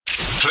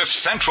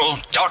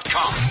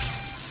CliffCentral.com.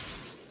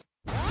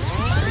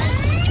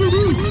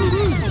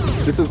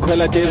 This is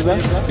Kwela Teza,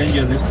 and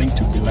you're listening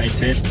to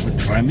Delighted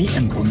with Rami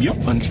and Romeo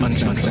on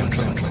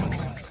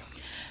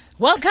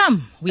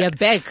Welcome. We are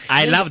back.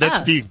 I love that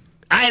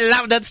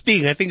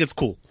sting. I think it's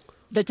cool.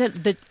 The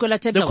Kwela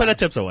Teza The Kwela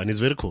Teza one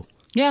is very cool.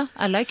 Yeah,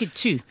 I like it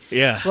too.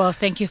 Yeah. Well,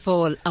 thank you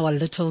for our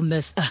little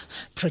miss,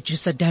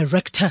 producer,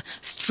 director,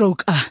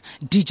 stroke,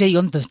 DJ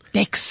on the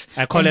decks.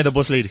 I call her the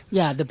boss lady.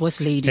 Yeah, the boss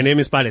lady. Her name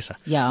is Palesa.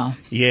 Yeah.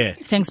 Yeah.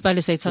 Thanks,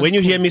 Palesa. When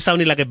you hear me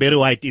sounding like a Barry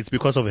White, it's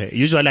because of her.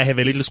 Usually I have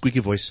a little squeaky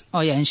voice.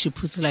 Oh yeah, and she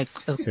puts like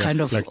a kind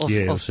of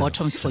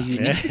bottoms for you.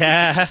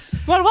 Yeah.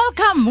 Well,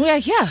 welcome. We are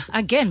here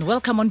again.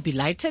 Welcome on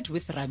Delighted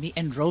with Rami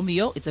and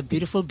Romeo. It's a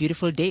beautiful,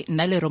 beautiful day.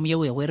 Nale Romeo,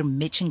 we are wearing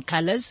matching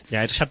colors.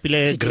 Yeah, it's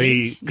sharply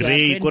gray,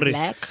 and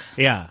black.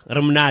 Yeah,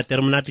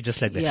 Ramnati,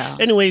 just like that. Yeah.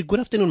 Anyway, good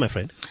afternoon, my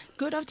friend.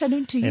 Good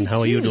afternoon to you. And how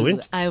are you doing?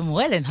 I'm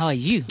well, and how are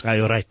you?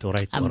 All right.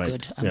 I'm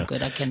good. I'm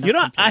good. I cannot. You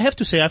know, complain. I have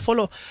to say, I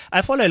follow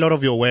a lot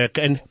of your work.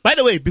 And by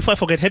the way, before I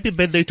forget, happy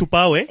birthday to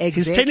Pawe. Exactly.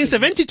 He's turning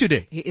 70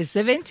 today. He is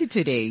 70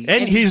 today.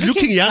 And he's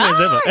looking young as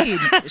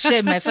ever.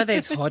 Shame, my father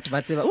is hot,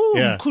 but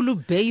Kulu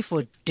Bay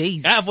for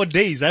days. Yeah, for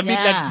days. I mean,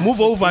 like, move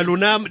over,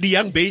 Luna, the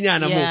young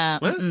Benyana. Yeah.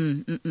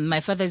 My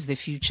father is the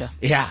future.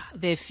 Yeah.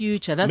 The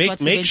future. That's what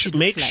 70 looks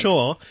Make like.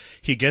 sure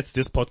he gets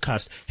this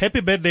podcast.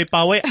 Happy birthday,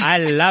 Pawe. I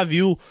love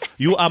you.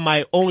 You are my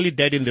only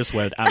dad in this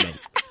world. Amen.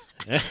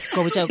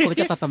 Go with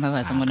Papa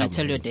Mavas. I'm going to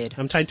tell your dad.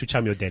 I'm trying to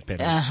charm your dad,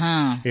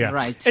 Papa. Yeah.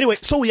 Right. Anyway,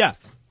 so yeah,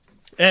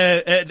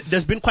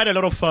 there's been quite a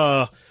lot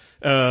of,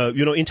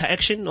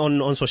 interaction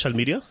on social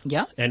media.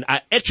 Yeah. And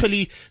I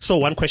actually,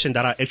 one question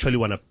that I actually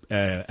want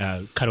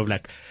to, kind of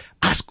like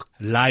ask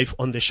live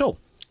on the show.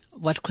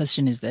 What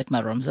question is that,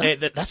 my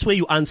Ramza? That's where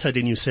you answered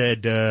and you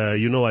said,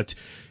 you know what,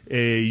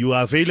 you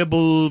are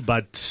available,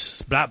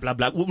 but blah, blah,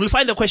 blah. We'll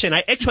find the question.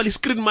 I actually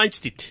screen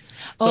matched it.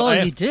 So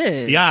you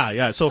did?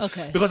 Yeah. So,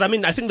 okay. Because I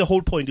mean, I think the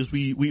whole point is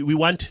we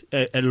want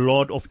a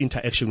lot of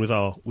interaction with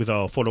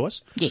our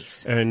followers.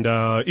 Yes. And,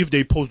 if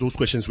they pose those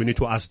questions, we need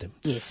to ask them.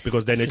 Yes.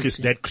 Because then absolutely. at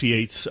least that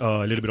creates a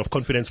little bit of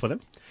confidence for them.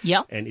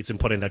 Yeah. And it's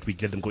important that we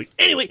get them going.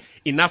 Anyway,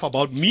 enough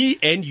about me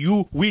and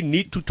you. We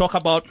need to talk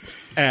about,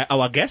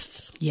 our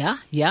guests. Yeah.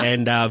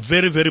 And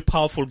very, very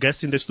powerful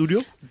guests in the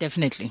studio.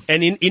 Definitely.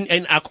 And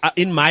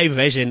in my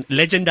version,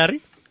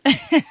 legendary.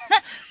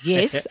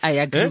 Yes, I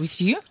agree with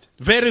you.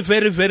 Very,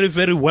 very, very,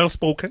 very well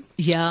spoken.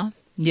 Yeah.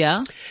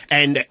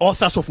 And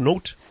authors of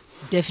note.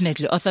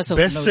 Definitely, authors of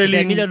note. There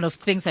are a million of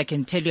things I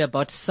can tell you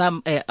about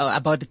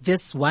about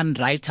this one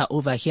writer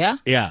over here.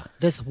 Yeah.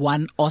 This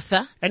one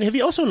author. And have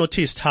you also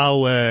noticed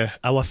how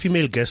our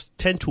female guests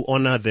tend to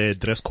honor the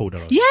dress code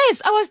around?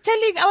 Yes, I was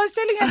telling her,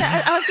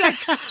 I was like,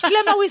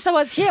 Clemma Wisa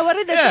was here,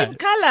 we're in the same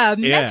color,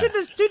 match in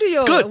the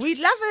studio. It's good. We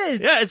love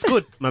it. Yeah, it's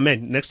good. My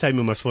man, next time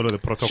you must follow the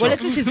protocol. Well,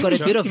 at least he's got a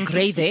bit of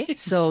grey there,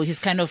 so he's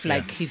kind of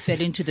like, he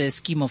fell into the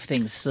scheme of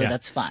things, so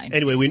that's fine.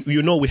 Anyway,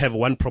 we have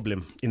one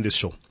problem in this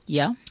show.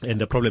 Yeah. And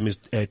the problem is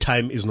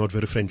time is not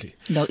very friendly.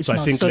 No, it's so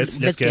not. I think so let's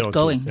get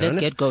going. To, let's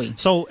get going.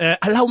 So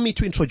allow me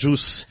to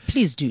introduce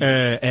Please do.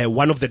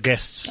 one of the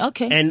guests.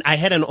 Okay. And I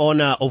had an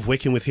honor of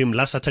working with him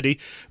last Saturday.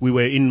 We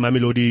were in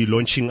Mamelodi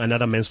launching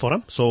another men's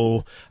forum.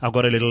 So I've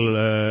got a little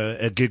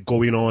a gig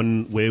going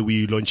on where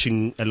we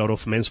launching a lot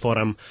of men's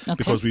forum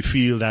because we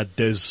feel that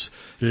there's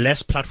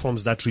less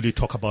platforms that really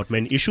talk about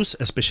men issues,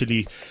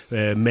 especially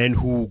men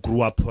who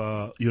grew up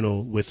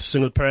with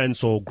single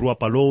parents or grew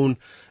up alone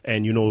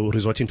and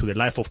resorting to the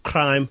life of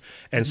crime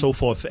and so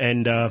forth.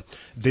 And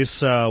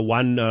this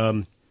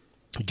one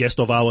guest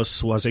of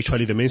ours was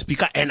actually the main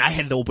speaker, and I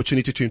had the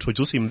opportunity to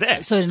introduce him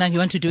there. So now you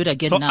want to do it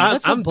again so now?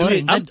 That's so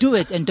boring. But do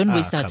it and don't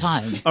waste our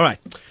time. time. All right.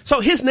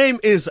 So his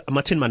name is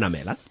Martin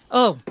Manamela.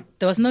 Oh,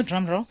 there was no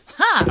drum roll.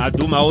 Ha! I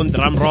do my own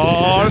drum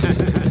roll.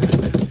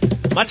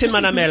 Martin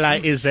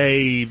Manamela is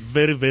a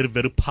very, very,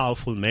 very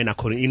powerful man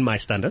according in my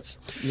standards.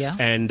 Yeah.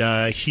 And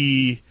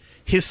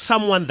he's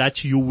someone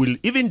that you will,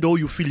 even though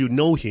you feel you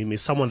know him,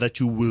 is someone that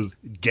you will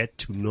get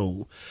to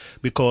know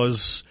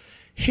because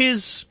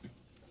his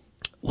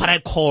what I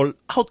call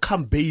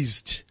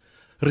outcome-based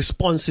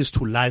responses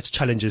to life's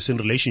challenges in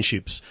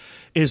relationships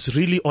is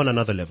really on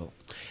another level.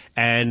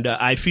 And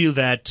I feel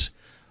that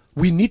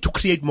we need to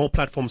create more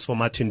platforms for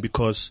Martin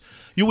because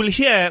you will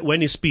hear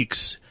when he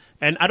speaks,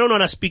 and I don't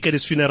want to speak at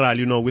his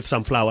funeral, with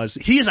some flowers.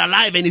 He is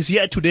alive and he's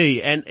here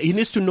today, and he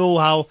needs to know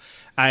how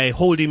I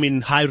hold him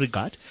in high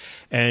regard.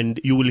 And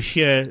you will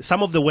hear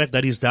some of the work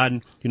that he's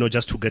done,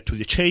 just to get to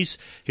the chase.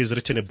 He's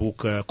written a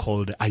book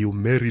called Are You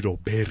Married or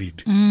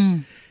Buried?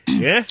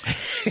 Yeah.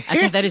 I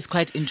think that is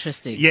quite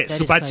interesting.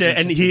 Yes, but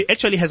and he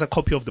actually has a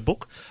copy of the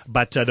book.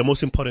 But the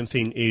most important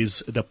thing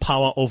is the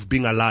power of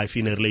being alive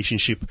in a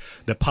relationship,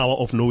 the power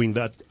of knowing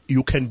that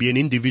you can be an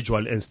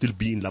individual and still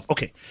be in love.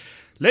 Okay.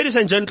 Ladies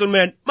and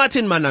gentlemen,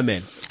 Martin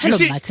Manamela. Hello,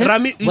 Martin.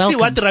 Rami, you see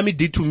what Rami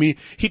did to me?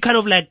 He kind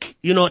of like,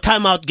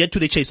 time out, get to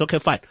the chase. Okay,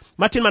 fine.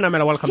 Martin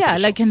Manamela, welcome to the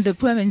show. Like in the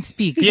poor man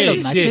speak. Hello,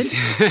 Martin. Yes.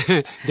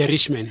 The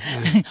rich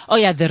man. Oh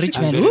yeah, the rich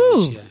man.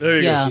 Woo.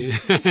 Yeah.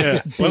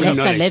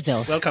 Lesser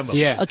levels. Welcome.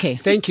 Yeah. Okay.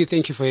 Thank you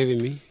for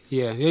having me.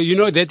 Yeah, you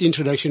know, that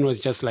introduction was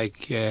just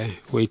like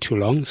way too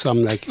long. So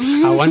I'm like,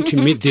 I want to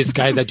meet this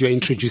guy that you're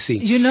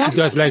introducing. You know? It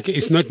was like,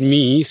 it's not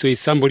me, so it's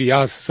somebody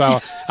else.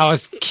 So I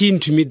was keen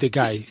to meet the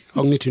guy,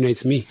 only to know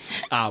it's me.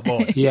 Ah,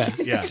 boy. Yeah,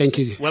 Yeah. Thank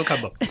you.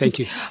 Welcome, Bob. Thank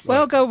you.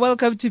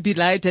 Welcome to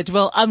Belighted.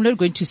 Well, I'm not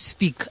going to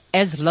speak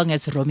as long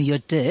as Romeo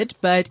did,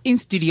 but in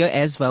studio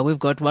as well, we've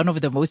got one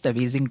of the most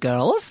amazing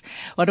girls,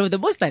 one of the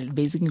most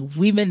amazing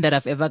women that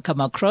I've ever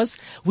come across.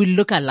 We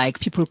look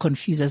alike. People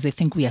confuse us. They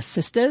think we are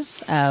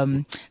sisters.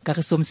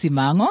 Kagiso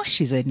Msimango,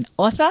 she's an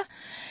author.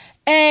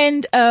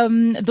 And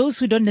those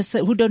who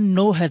don't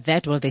know her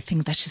that well, they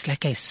think that she's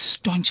like a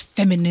staunch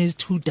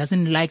feminist who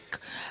doesn't like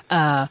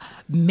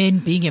men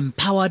being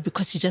empowered,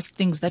 because she just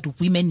thinks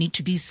that women need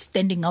to be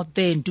standing out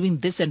there and doing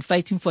this and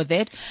fighting for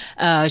that.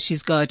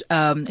 She's got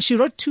she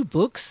wrote 2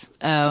 books,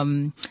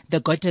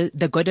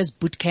 The Goddess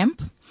Boot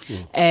Camp,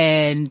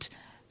 and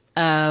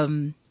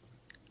Kagisokana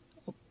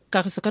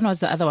was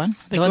the other one.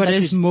 The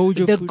Goddess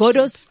Mojo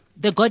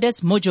The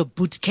Goddess Mojo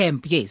Boot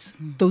Camp. Yes,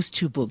 those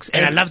 2 books.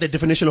 And I love the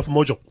definition of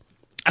mojo.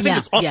 I think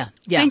it's awesome.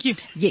 Yeah. Thank you.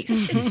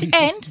 Yes.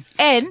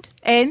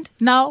 and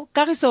now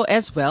Kagiso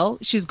as well.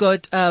 She's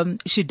got,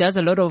 she does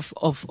a lot of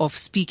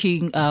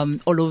speaking,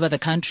 all over the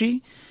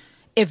country,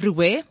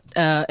 everywhere.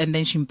 And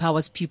then she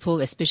empowers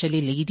people, especially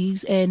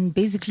ladies. And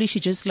basically she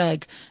just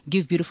like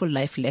give beautiful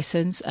life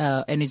lessons.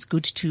 And it's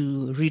good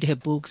to read her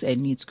books,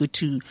 and it's good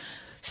to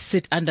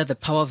sit under the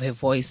power of her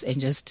voice and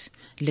just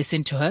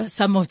listen to her.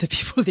 Some of the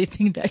people, they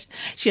think that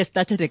she has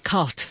started a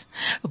cult,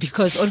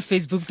 because on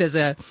Facebook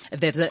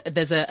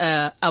there's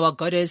a Our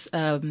Goddess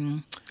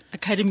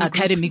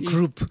Academy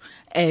group.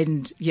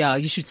 And yeah,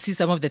 you should see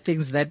some of the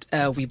things that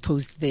we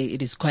post there.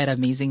 It is quite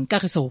amazing.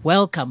 Kagiso,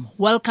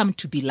 welcome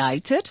to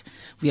Belighted.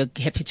 We are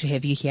happy to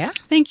have you here.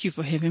 Thank you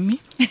for having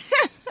me.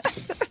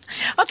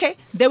 Okay,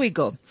 there we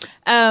go.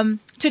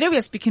 Today we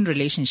are speaking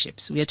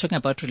relationships. We are talking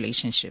about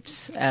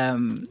relationships.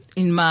 In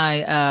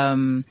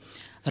my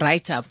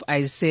write-up,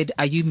 I said,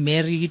 are you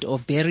married or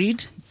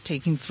buried?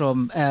 Taking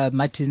from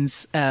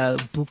Martin's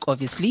book,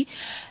 obviously.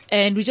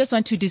 And we just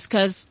want to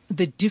discuss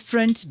the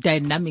different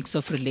dynamics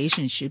of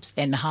relationships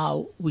and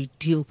how we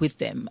deal with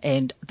them.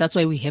 And that's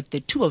why we have the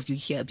 2 of you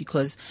here,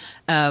 because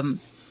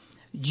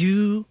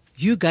you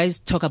guys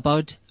talk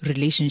about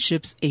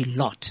relationships a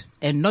lot,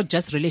 and not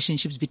just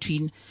relationships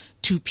between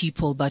 2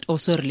 people, but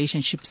also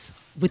relationships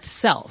with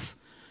self,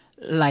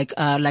 like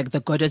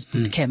the Goddess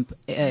Boot Camp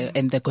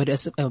and the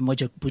Goddess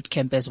Mojo Boot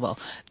Camp as well.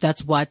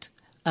 That's what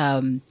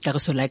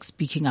Kagiso likes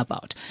speaking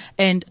about.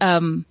 And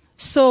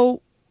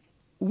so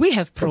we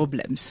have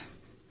problems.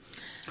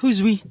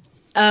 Who's we?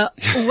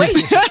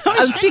 Wait,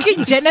 I'm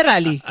speaking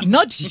generally,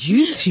 not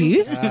you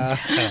 2.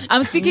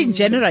 I'm speaking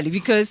generally,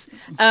 because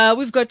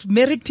we've got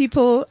married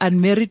people,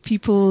 unmarried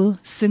people,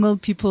 single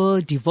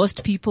people,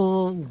 divorced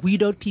people,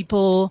 widowed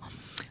people,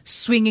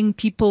 swinging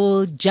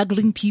people,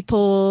 juggling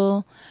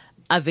people,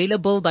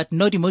 available but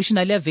not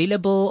emotionally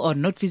available, or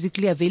not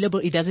physically available.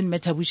 It doesn't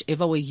matter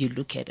whichever way you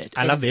look at it.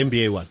 I love the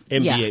MBA one.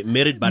 MBA,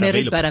 married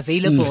but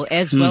available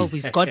as well.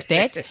 We've got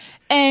that.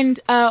 And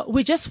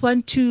we just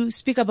want to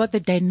speak about the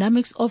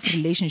dynamics of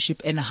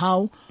relationship and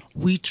how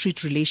we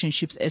treat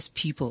relationships as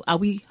people. Are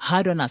we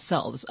hard on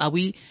ourselves? Are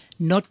we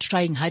not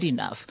trying hard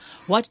enough?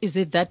 What is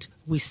it that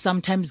we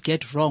sometimes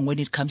get wrong when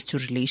it comes to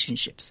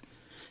relationships?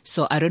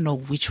 So I don't know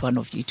which one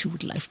of you 2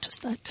 would like to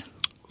start.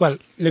 Well,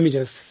 let me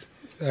just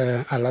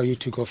allow you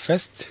to go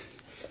first.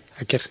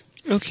 Okay.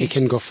 You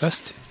can go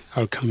first.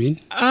 I'll come in.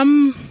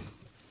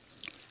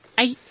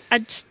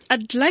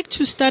 I'd like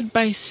to start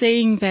by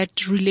saying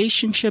that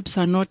relationships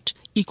are not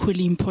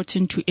equally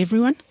important to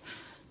everyone.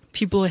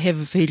 People have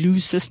value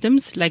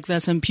systems. Like there are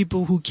some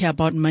people who care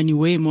about money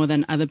way more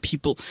than other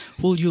people.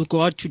 Who you'll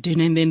go out to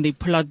dinner and then they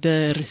pull out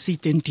the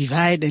receipt and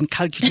divide and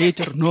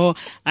calculate, or no,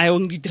 I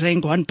only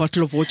drank 1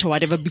 bottle of water or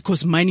whatever,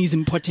 because money is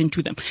important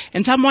to them.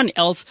 And someone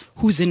else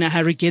who's in a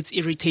hurry gets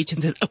irritated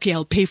and says, okay,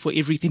 I'll pay for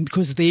everything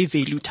because they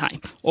value time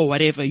or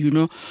whatever, you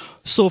know.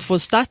 So for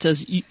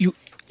starters,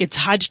 it's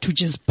hard to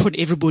just put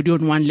everybody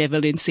on one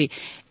level and say,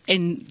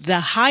 and the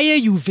higher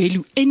you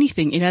value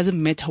anything, it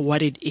doesn't matter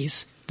what it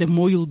is, the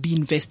more you'll be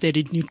invested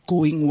in it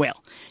going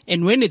well.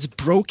 And when it's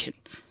broken,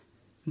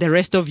 the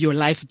rest of your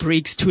life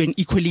breaks to an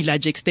equally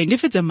large extent.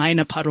 If it's a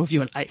minor part of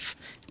your life,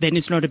 then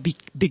it's not a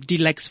big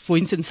deal. Like, for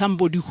instance,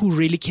 somebody who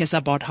really cares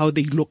about how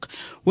they look,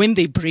 when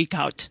they break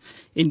out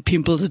in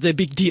pimples, it's a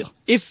big deal.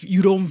 If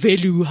you don't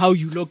value how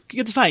you look,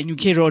 it's fine. You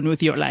carry on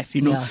with your life,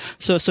 you know. Yeah.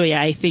 So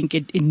yeah, I think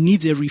it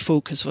needs a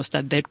refocus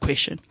for that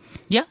question.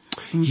 Yeah.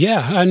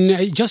 Yeah,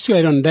 and just to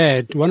add on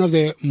that, one of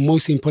the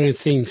most important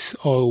things,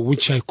 or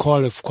which I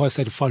call, of course,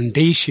 a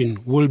foundation,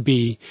 will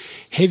be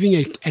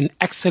having an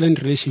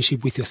excellent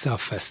relationship with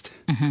yourself first.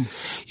 Mm-hmm.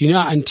 You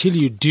know, until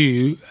you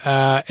do,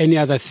 any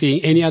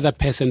other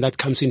person that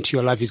comes into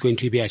your life is going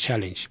to be a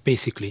challenge,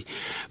 basically.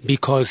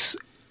 Because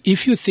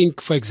if you think,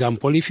 for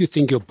example,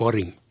 you're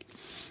boring,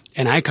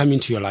 and I come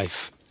into your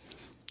life,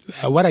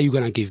 what are you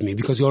going to give me?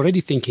 Because you're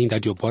already thinking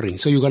that you're boring,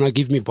 so you're going to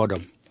give me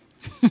boredom.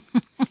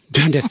 Do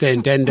you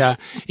understand? And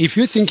if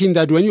you're thinking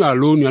that when you are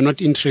alone, you're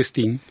not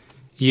interesting,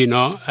 you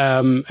know.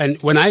 And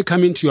when I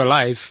come into your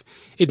life,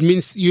 it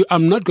means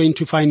I'm not going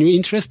to find you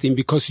interesting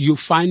because you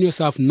find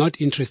yourself not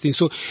interesting.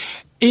 So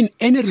in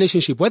any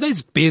relationship, whether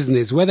it's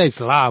business, whether it's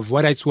love,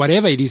 whether it's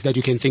whatever it is that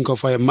you can think of,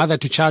 for a mother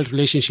to child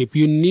relationship,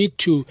 you need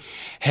to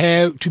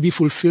be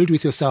fulfilled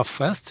with yourself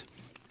first.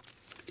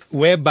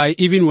 Whereby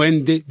even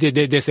when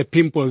there's a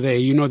pimple there,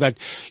 you know that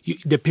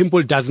the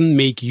pimple doesn't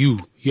make you.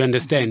 You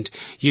understand?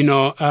 You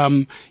know,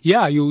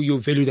 you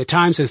value the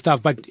times and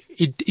stuff, but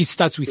it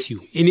starts with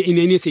you. In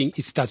anything,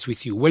 it starts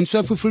with you. When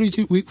you're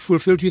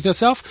fulfilled with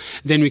yourself,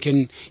 then we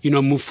can,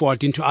 move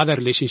forward into other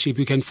relationships.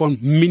 We can form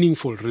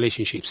meaningful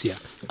relationships. Yeah.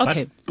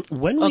 Okay. But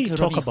when we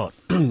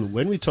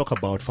talk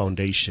about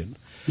foundation,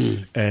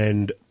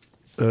 and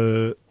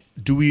do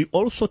we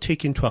also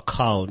take into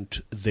account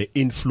the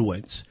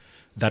influence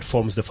that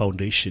forms the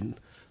foundation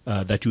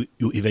that you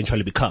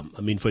eventually become?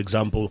 I mean, for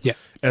example,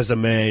 as a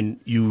man,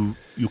 you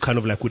kind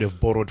of like would have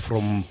borrowed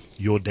from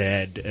your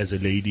dad. As a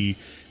lady,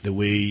 the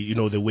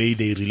way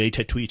they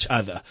related to each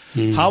other.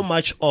 How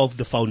much of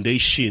the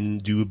foundation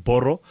do you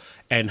borrow,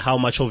 and how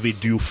much of it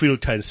do you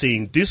filter and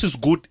saying, this is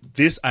good,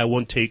 this I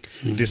won't take,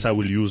 this I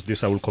will use,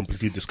 this I will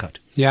completely discard?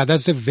 Yeah,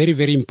 that's a very,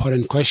 very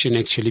important question,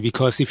 actually,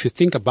 because if you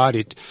think about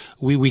it,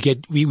 we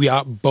get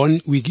born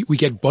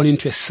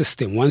into a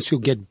system. Once you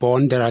get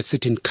born, there are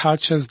certain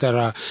cultures, there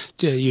are,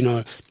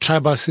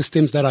 tribal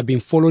systems that are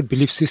being followed,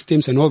 belief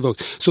systems and all those.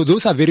 So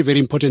those are very, very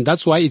important.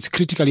 That's why it's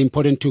critically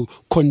important to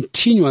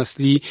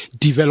continuously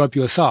develop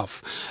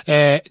yourself.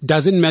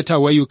 Doesn't matter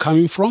where you're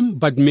coming from,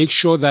 but make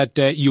sure that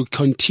you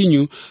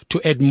continue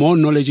to add more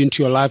knowledge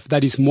into your life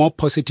that is more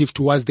positive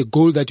towards the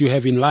goal that you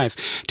have in life,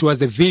 towards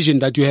the vision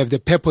that you have, the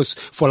purpose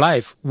for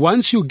life.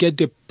 Once you get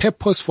the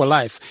purpose for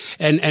life,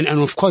 and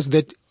of course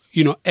that,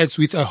 adds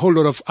with a whole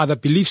lot of other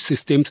belief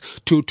systems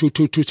to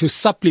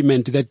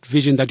supplement that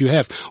vision that you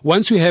have.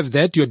 Once you have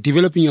that, you're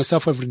developing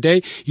yourself every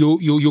day.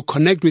 You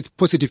connect with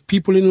positive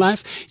people in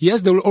life.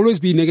 Yes, there will always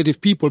be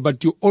negative people,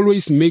 but you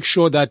always make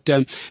sure that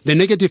the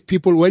negative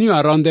people, when you're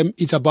around them,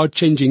 it's about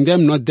changing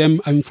them, not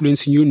them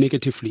influencing you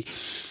negatively.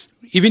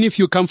 Even if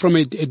you come from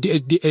a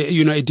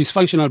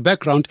dysfunctional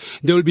background,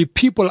 there will be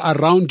people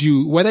around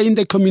you, whether in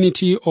the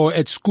community or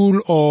at school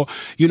or,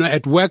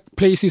 at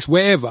workplaces,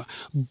 wherever.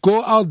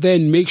 Go out there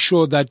and make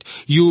sure that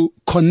you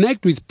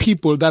connect with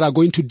people that are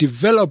going to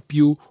develop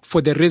you for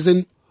the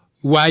reason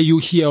why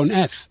you're here on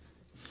earth.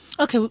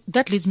 Okay, well,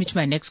 that leads me to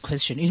my next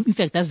question. In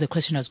fact, that's the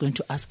question I was going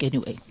to ask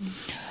anyway.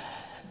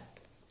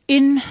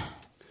 In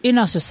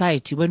our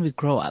society, when we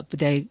grow up,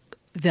 there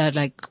are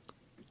like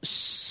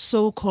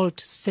so-called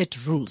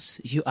set rules.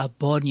 You are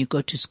born, you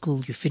go to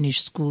school, you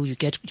finish school, you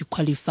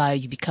qualify,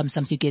 you become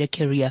something, you get a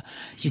career,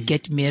 you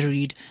get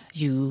married,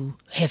 you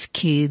have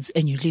kids,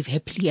 and you live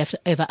happily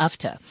ever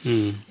after.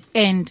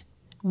 And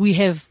we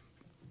have,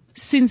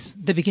 since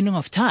the beginning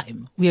of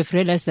time, we have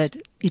realized that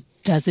it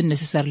doesn't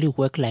necessarily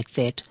work like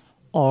that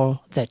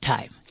all the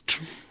time.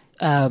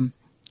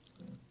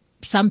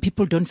 Some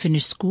people don't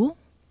finish school.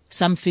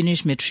 Some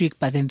finish matric,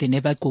 but then they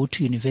never go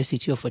to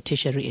university or for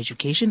tertiary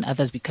education.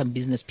 Others become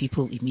business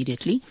people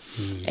immediately.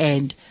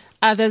 And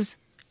others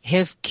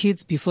have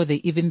kids before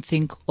they even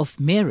think of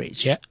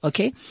marriage. Yeah.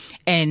 Okay.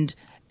 And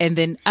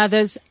then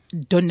others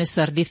don't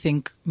necessarily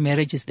think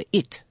marriage is the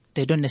it.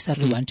 They don't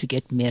necessarily want to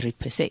get married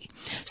per se.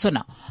 So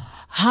now,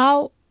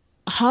 how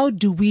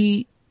do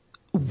we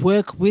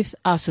work with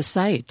our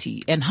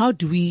society, and how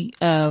do we,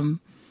 when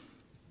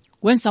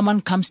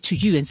someone comes to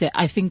you and say,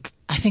 I think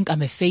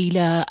I'm a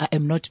failure, I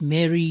am not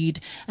married,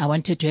 I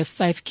wanted to have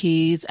 5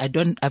 kids,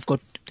 I've got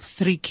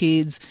 3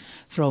 kids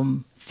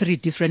from 3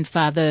 different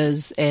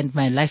fathers, and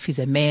my life is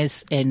a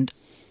mess, and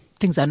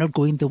things are not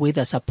going the way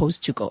they're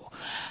supposed to go.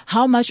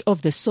 How much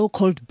of the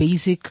so-called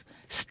basic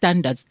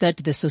standards that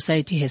the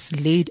society has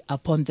laid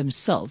upon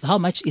themselves, how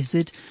much is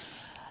it,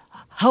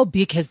 how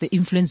big has the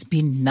influence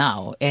been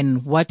now,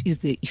 and what is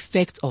the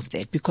effect of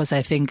that? Because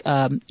I think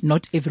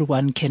not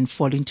everyone can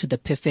fall into the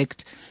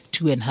perfect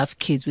 2.5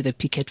 kids with a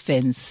picket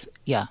fence,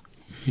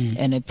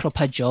 and a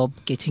proper job,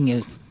 getting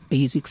a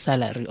basic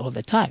salary all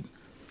the time.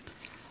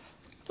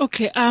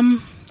 Okay,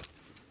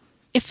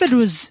 if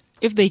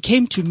they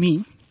came to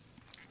me,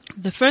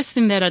 the first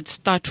thing that I'd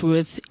start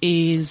with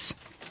is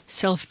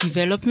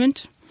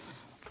self-development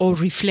or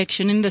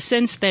reflection, in the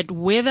sense that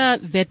whether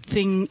that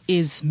thing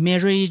is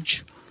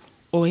marriage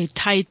or a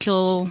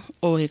title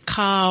or a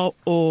car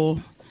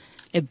or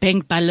a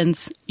bank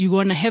balance, you're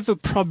going to have a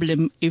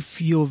problem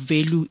if your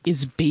value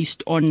is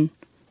based on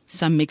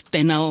some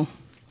external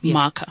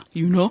marker,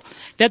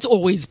 That's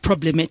always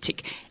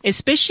problematic,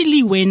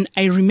 especially when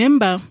I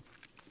remember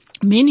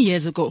many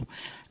years ago,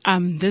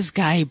 this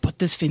guy bought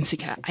this fancy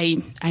car.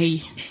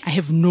 I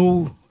have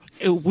no,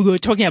 we were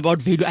talking about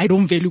value. I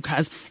don't value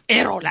cars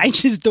at all. I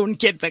just don't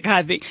get the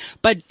car thing.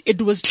 But it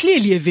was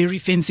clearly a very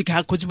fancy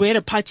car, because we were at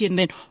a party and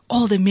then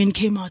all the men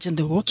came out and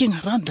they were walking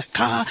around the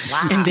car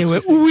and they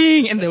were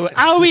oohing and they were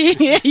ahhing,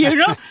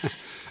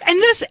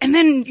 And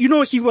then,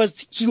 he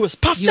was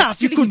puffed up.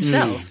 feeling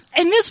himself.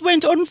 And this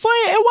went on for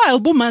a while,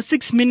 boom,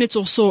 6 minutes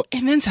or so.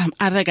 And then some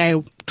other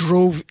guy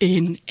drove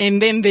in,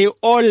 and then they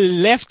all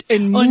left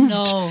and moved.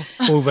 Oh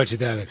no. Over to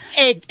the other.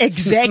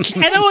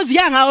 Exactly. And I was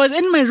young. I was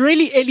in my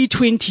really early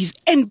 20s.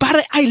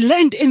 But I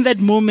learned in that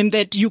moment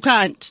that you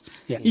can't.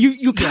 Yeah.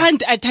 You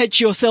can't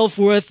attach your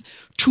self-worth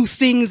to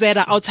things that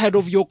are outside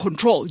of your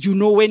control.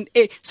 When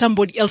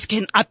somebody else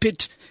can up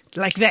it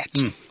like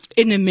that.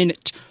 In a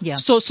minute. Yeah.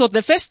 So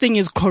the first thing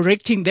is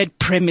correcting that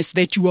premise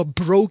that you are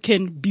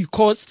broken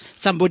because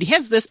somebody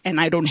has this and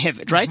I don't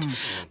have it, right?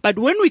 Mm-hmm. But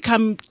when we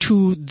come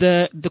to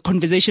the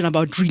conversation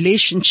about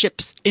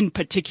relationships in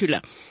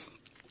particular,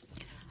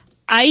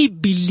 I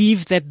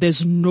believe that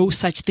there's no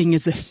such thing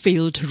as a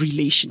failed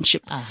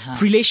relationship.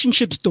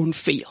 Relationships don't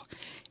fail.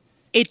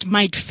 It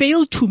might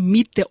fail to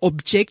meet the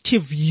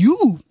objective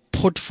you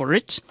put for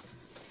it,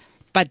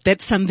 but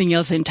that's something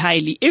else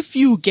entirely. If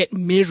you get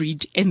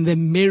married and the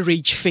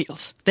marriage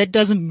fails, that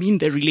doesn't mean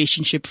the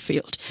relationship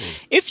failed.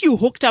 If you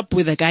hooked up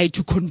with a guy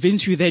to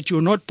convince you that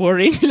you're not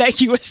boring,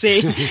 like you were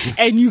saying,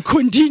 and you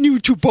continue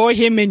to bore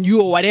him and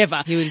you or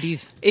whatever. He will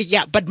leave.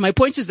 Yeah, but my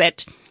point is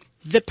that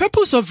the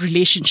purpose of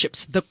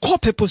relationships, the core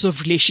purpose of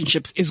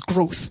relationships is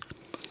growth.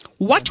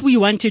 What we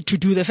wanted to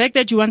do, the fact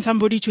that you want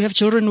somebody to have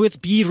children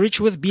with, be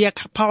rich with, be a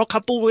power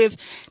couple with,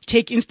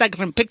 take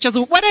Instagram pictures,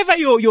 whatever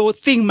your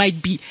thing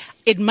might be.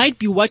 It might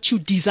be what you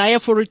desire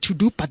for it to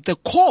do, but the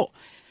core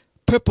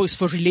purpose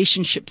for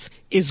relationships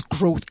is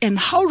growth. And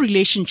how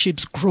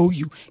relationships grow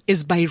you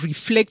is by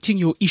reflecting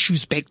your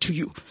issues back to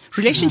you.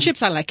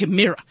 Relationships are like a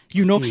mirror,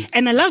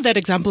 and I love that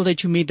example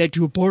that you made, that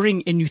you're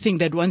boring and you think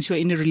that once you're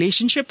in a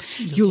relationship,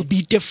 you'll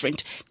be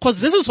different. Cause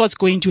this is what's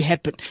going to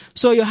happen.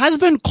 So your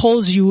husband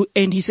calls you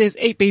and he says,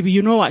 hey baby,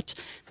 you know what?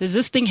 There's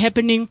this thing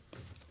happening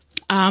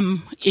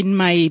in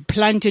my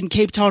plant in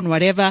Cape Town,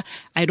 whatever.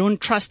 I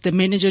don't trust the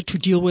manager to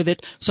deal with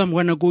it. So I'm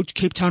going to go to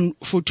Cape Town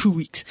for 2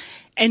 weeks.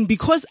 And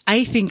because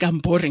I think I'm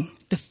boring,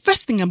 the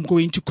first thing I'm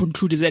going to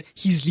conclude is that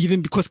he's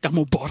leaving because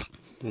I'm bored.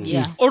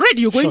 Yeah.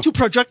 Already you're going to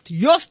project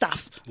your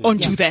stuff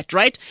onto that,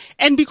 right?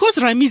 And because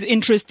Rami is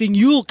interesting,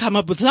 you'll come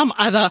up with some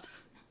other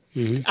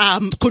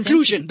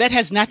conclusion that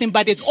has nothing,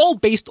 but it's all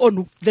based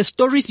on the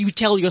stories you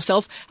tell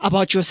yourself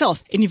about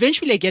yourself. And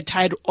eventually I get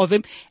tired of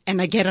him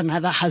and I get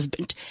another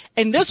husband.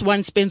 And this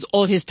one spends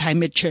all his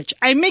time at church.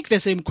 I make the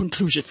same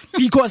conclusion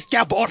because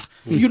and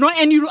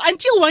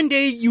until one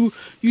day you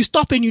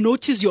stop and you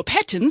notice your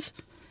patterns.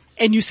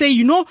 And you say,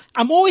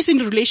 I'm always in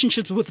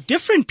relationships with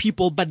different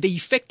people, but the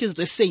effect is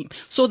the same.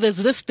 So there's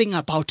this thing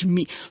about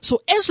me.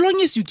 So as long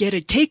as you get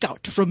a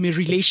takeout from a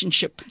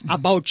relationship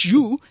about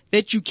you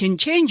that you can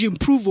change,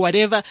 improve,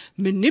 whatever,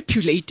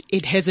 manipulate,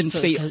 it hasn't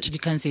failed. You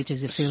can't say it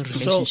is a failed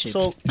relationship.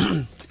 So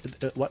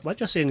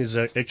what you're saying is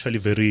actually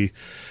very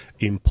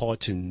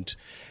important.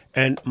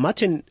 And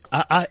Martin,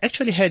 I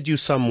actually heard you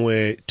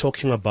somewhere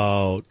talking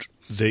about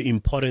the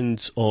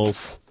importance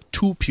of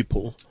two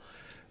people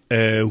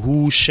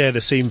who share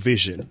the same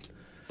vision.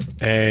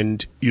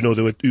 And,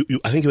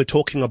 I think you were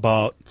talking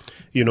about,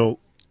 the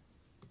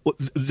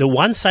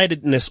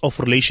one-sidedness of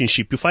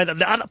relationship. You find that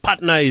the other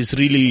partner is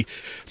really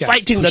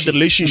fighting that the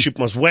relationship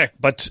must work,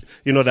 but,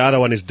 the other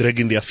one is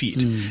dragging their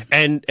feet.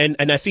 And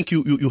I think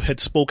you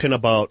had spoken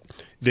about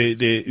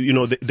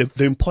the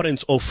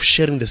importance of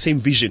sharing the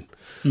same vision,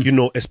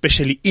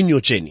 especially in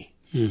your journey.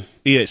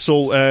 Yeah.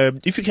 So,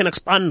 if you can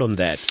expand on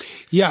that.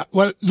 Yeah.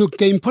 Well, look,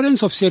 the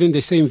importance of sharing the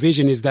same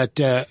vision is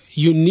that,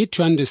 you need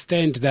to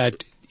understand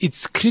that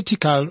it's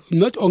critical,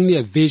 not only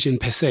a vision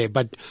per se,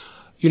 but,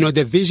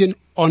 the vision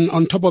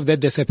on top of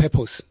that, there's a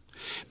purpose.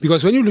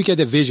 Because when you look at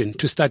the vision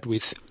to start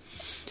with,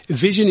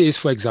 vision is,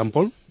 for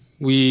example,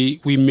 we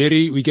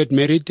get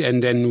married,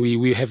 and then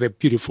we have a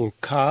beautiful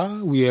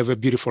car, we have a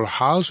beautiful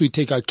house, we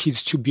take our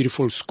kids to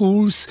beautiful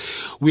schools,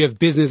 we have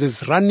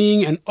businesses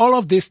running and all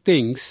of these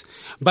things.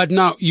 But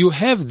now you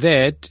have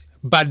that,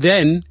 but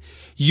then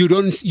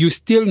you're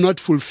still not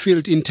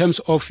fulfilled in terms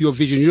of your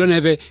vision. You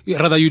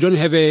don't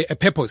have a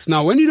purpose.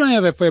 Now, when you don't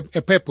have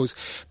a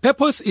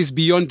purpose is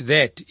beyond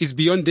that. It's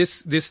beyond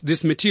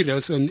this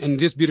materials and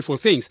these beautiful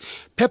things.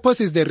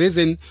 Purpose is the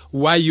reason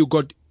why you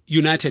got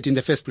united in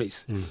the first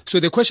place. So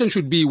the question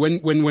should be,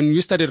 when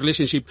you start a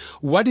relationship,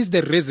 what is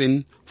the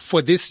reason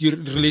for this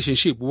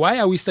relationship? Why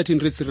are we starting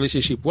this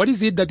relationship? What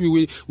is it that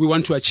we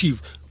want to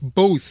achieve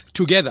both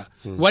together?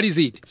 What is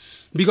it?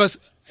 Because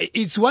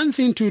it's one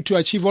thing to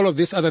achieve all of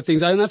these other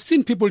things. And I've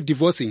seen people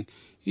divorcing,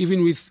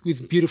 even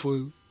with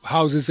beautiful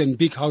houses and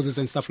big houses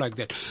and stuff like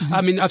that.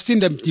 I mean, I've seen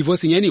them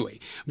divorcing anyway.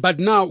 But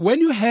now, when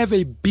you have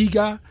a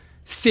bigger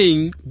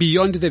thing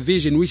beyond the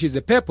vision, which is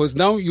the purpose,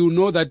 now you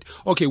know that,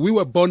 okay, we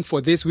were born for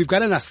this. We've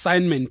got an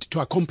assignment to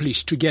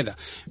accomplish together.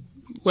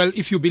 Well,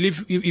 if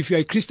you're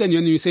a Christian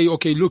and you say,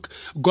 okay, look,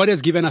 God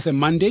has given us a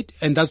mandate,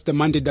 and that's the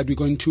mandate that we're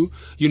going to,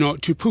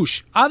 to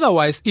push.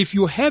 Otherwise, if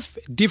you have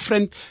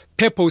different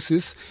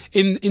purposes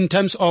in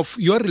terms of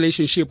your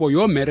relationship or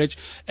your marriage,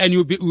 and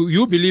you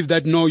believe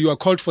that, no, you are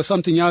called for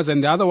something else,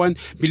 and the other one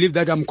believe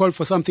that I'm called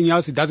for something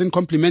else, it doesn't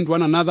complement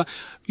one another,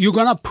 you're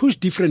going to push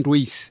different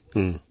ways.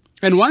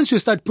 And once you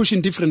start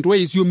pushing different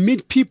ways, you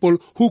meet people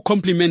who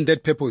complement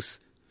that purpose.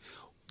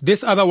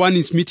 This other one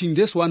is meeting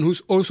this one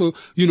who's also,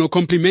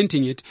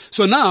 complementing it.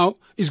 So now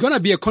it's going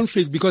to be a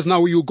conflict because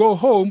now you go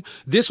home,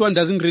 this one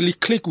doesn't really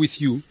click with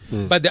you,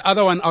 but the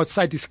other one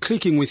outside is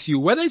clicking with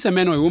you, whether it's a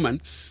man or a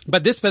woman,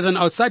 but this person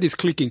outside is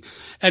clicking.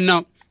 And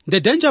now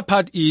the danger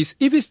part is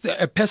if it's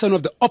a person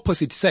of the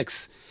opposite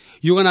sex,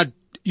 you're going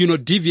to,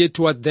 deviate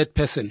towards that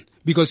person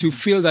because you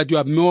feel that you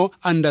are more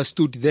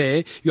understood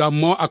there, you are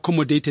more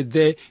accommodated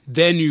there,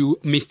 then you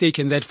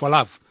mistaken that for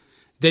love.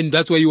 Then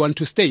that's where you want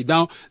to stay.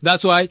 Now,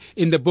 that's why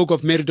in the book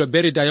of Married or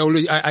Buried,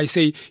 I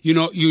say, you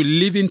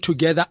living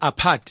together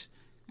apart.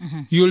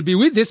 Mm-hmm. You'll be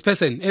with this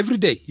person every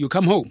day. You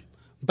come home,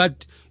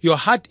 but your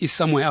heart is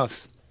somewhere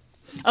else.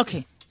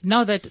 Okay.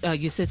 Now that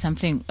you said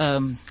something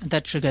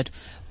that triggered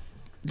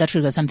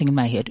something in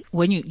my head.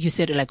 When you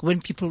said, like,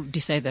 when people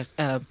decide that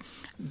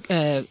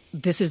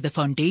this is the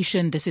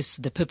foundation, this is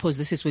the purpose,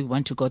 this is where we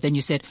want to go, then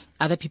you said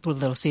other people,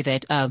 they'll say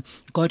that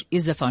God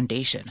is the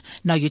foundation.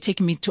 Now you're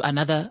taking me to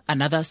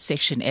another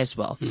section as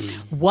well.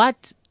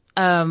 What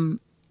I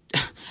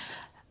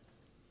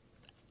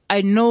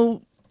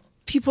know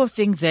people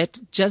think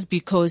that just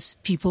because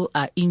people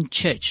are in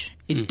church,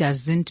 it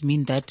doesn't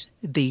mean that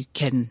they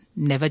can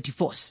never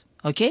divorce.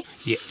 Okay?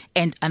 Yeah.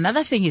 And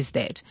another thing is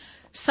that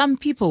some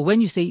people, when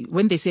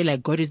they say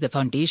like God is the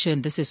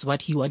foundation, this is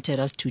what He wanted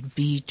us to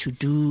be, to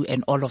do,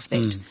 and all of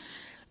that.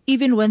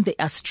 Even when they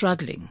are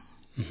struggling,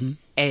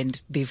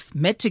 and they've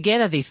met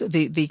together,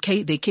 they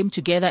came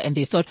together and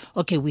they thought,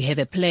 okay, we have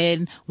a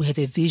plan, we have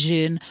a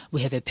vision,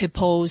 we have a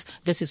purpose.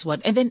 This is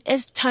what. And then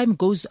as time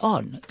goes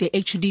on, they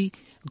actually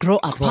grow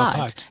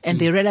apart. And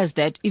they realize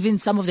that even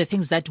some of the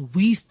things that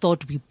we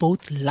thought we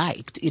both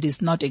liked, it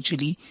is not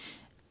actually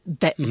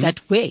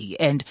that way.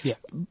 And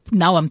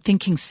now I'm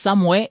thinking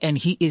somewhere and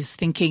he is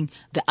thinking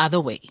the other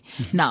way.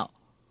 Now,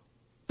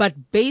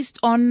 but based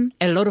on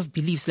a lot of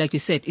beliefs, like you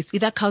said, it's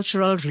either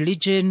cultural,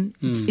 religion,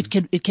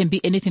 it can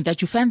be anything,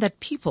 that you find that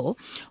people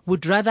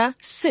would rather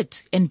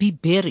sit and be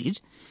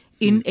buried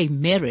in a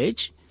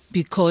marriage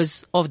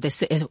because of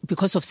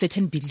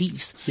certain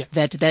beliefs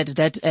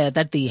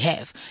that they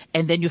have.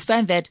 And then you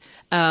find that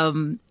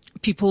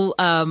people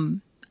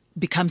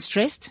become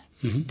stressed,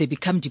 they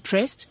become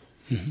depressed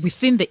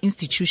within the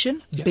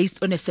institution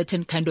based on a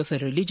certain kind of a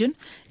religion,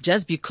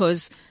 just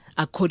because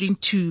according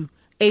to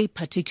a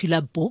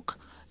particular book,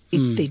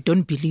 they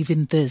don't believe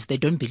in this, they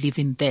don't believe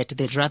in that,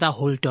 they'd rather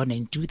hold on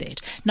and do that.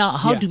 Now,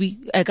 how do we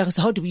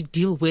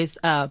deal with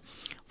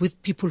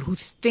people who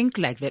think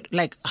like that?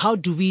 Like, how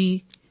do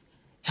we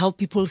help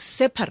people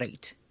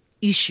separate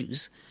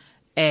issues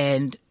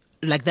and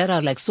like that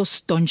are like so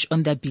staunch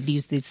on their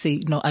beliefs? They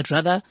say, no, I'd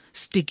rather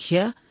stick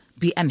here,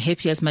 be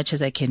unhappy as much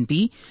as I can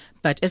be.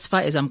 But as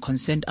far as I'm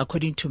concerned,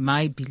 according to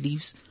my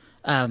beliefs,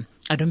 I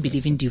don't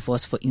believe in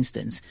divorce, for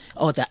instance.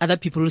 Or the other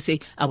people who say,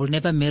 I will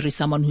never marry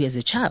someone who has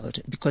a child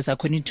because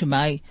according to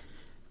my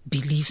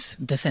beliefs,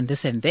 this and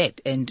this and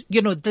that. And,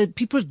 the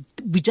people,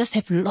 we just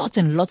have lots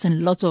and lots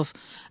and lots of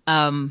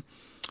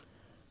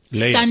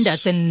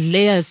standards and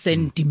layers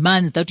and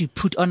demands that we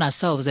put on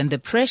ourselves and the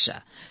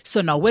pressure.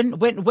 So now when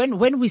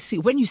you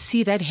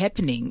see that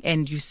happening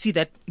and you see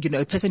that,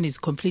 a person is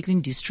completely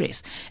in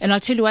distress. And I'll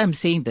tell you why I'm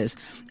saying this.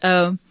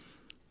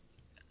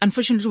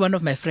 Unfortunately, one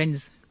of my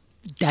friends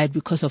died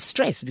because of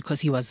stress,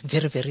 because he was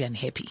very, very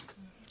unhappy.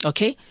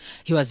 Okay?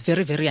 He was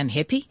very, very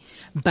unhappy,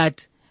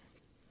 but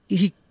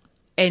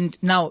and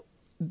now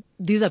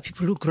these are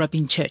people who grew up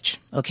in church.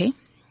 Okay?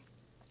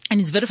 And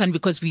it's very fun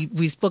because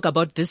we spoke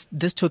about this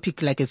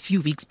topic like a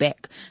few weeks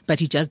back, but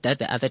he just died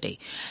the other day.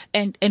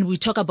 And we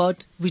talk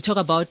about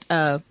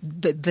they're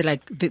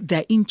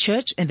in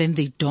church and then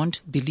they don't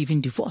believe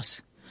in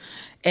divorce.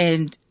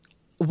 And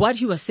what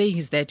he was saying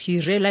is that he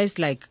realized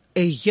like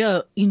a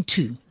year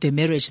into the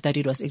marriage that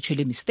it was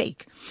actually a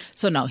mistake.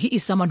 So now he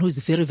is someone who's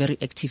very, very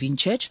active in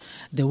church.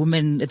 The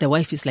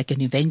wife is like an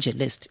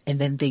evangelist. And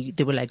then they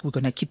were like, we're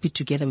going to keep it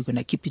together. We're going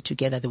to keep it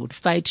together. They would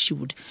fight. She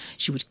would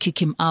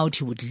kick him out.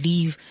 He would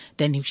leave.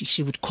 Then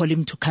she would call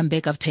him to come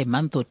back after a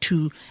month or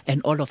two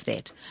and all of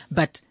that.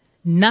 But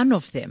none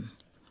of them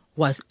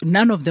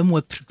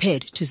were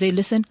prepared to say,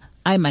 listen,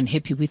 I'm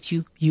unhappy with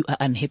you. You are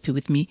unhappy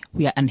with me.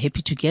 We are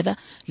unhappy together.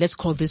 Let's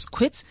call this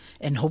quits,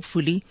 and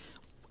hopefully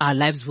our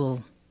lives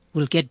will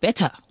get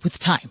better with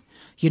time.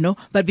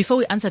 But before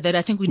we answer that,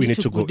 I think we need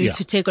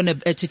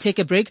to take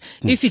a break.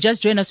 If you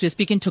just join us, we're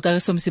speaking to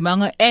Kagiso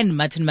Msimanga and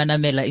Martin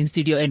Manamela in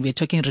studio, and we're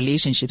talking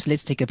relationships.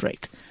 Let's take a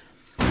break.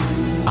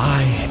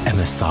 I am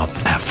a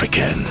South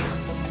African.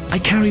 I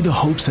carry the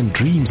hopes and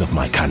dreams of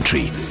my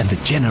country and the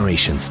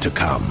generations to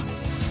come.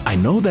 I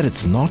know that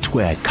it's not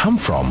where I come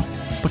from,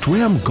 but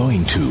where I'm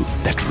going to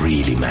that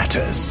really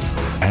matters.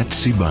 At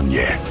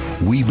Sibanye,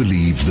 we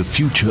believe the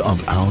future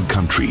of our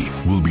country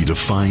will be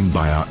defined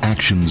by our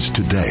actions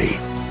today,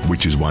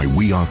 which is why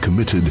we are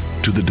committed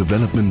to the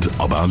development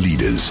of our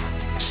leaders.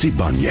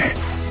 Sibanye,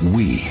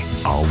 we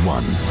are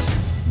one.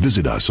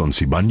 Visit us on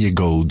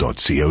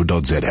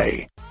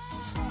sibanyegold.co.za.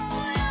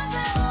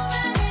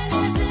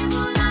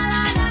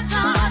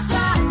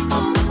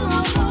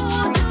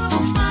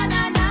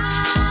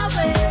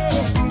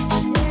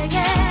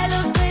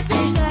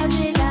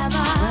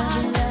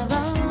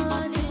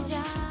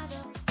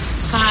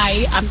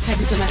 I'm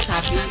Thabiso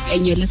Mahlapi,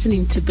 and you're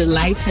listening to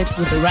Belighted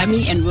with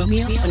Rami and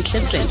Romeo on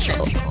Cliff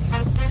Central.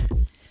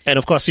 And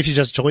of course, if you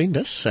just joined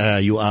us,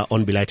 you are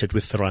on Belighted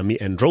with Rami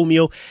and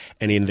Romeo.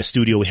 And in the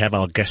studio, we have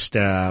our guest,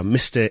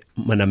 Mr.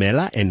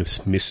 Manamela and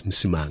Miss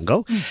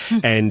Msimango.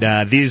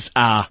 And these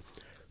are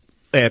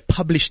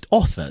published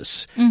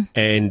authors.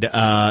 And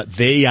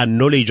their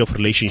knowledge of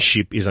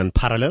relationship is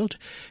unparalleled.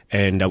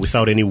 And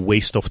without any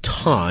waste of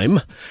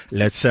time,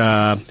 let's...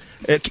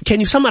 can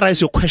you summarize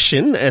your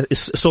question?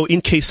 So in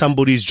case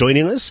somebody is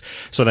joining us,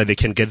 so that they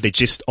can get the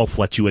gist of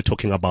what you were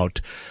talking about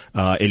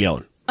earlier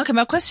on. Okay,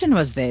 my question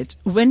was that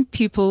when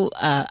people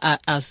are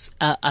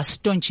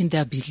staunch in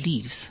their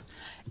beliefs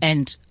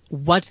and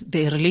what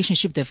the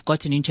relationship they've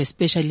gotten into,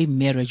 especially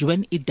marriage,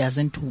 when it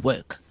doesn't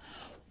work,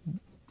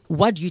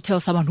 what do you tell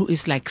someone who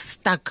is like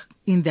stuck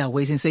in their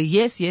ways and say,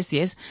 yes,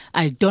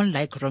 I don't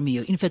like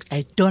Romeo. In fact,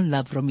 I don't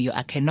love Romeo.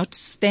 I cannot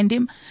stand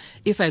him.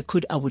 If I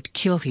could, I would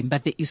kill him,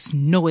 but there is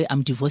no way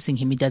I'm divorcing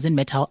him. It doesn't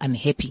matter how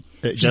unhappy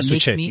just to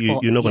check,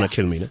 you're not going to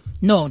kill me, no?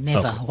 No,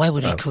 never. Okay. Why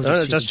would I kill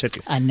you? Just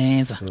checking. I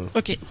never.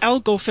 Okay, I'll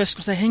go first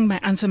because I think my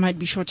answer might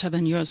be shorter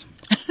than yours.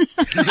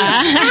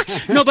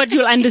 No, but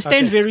you'll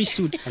understand very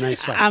soon.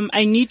 Nice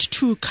I need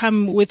to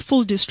come with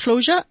full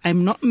disclosure.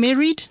 I'm not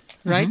married,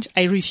 right?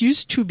 I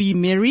refuse to be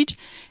married.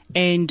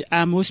 And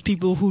most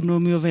people who know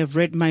me or have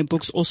read my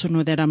books also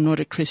know that I'm not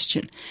a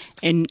Christian.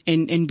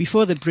 And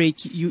before the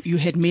break, you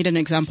had made an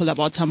example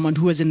about someone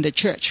who was in the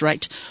church,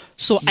 right?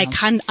 So I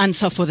can't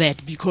answer for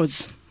that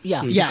because...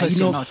 because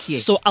you're not,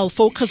 yes. So I'll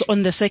focus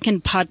on the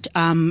second part,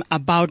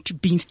 about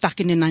being stuck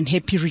in an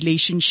unhappy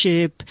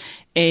relationship.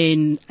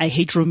 And I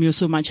hate Romeo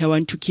so much, I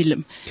want to kill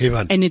him.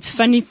 And it's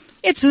funny.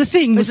 It's the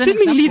thing. There's an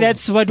Seemingly, example.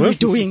 that's what we're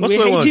doing. What's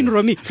We're going hating on?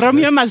 Romeo.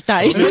 Romeo must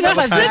die. There's a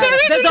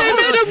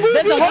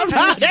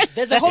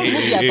whole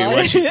movie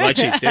about it. Watch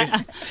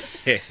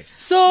it.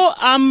 So,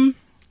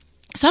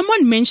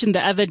 someone mentioned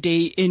the other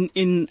day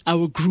in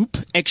our group,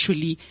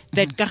 actually,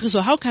 that,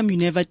 Kagiso, how come you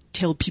never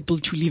tell people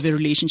to leave a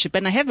relationship?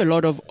 And I have a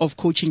lot of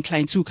coaching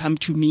clients who come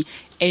to me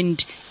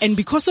and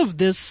because of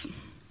this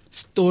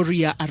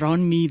story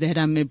around me that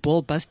I'm a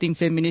ball-busting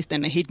feminist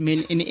and I hate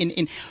men,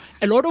 and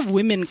a lot of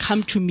women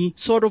come to me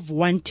sort of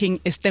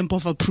wanting a stamp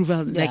of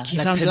approval, like he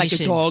sounds like a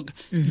permission. dog,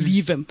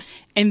 leave him.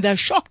 And they're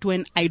shocked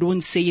when I don't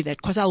say that,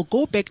 because I'll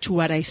go back to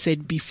what I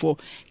said before,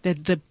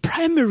 that the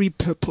primary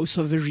purpose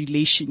of a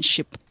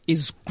relationship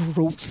is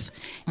growth.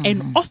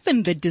 And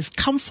often the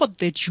discomfort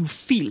that you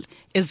feel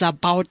is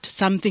about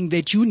something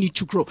that you need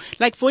to grow.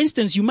 Like, for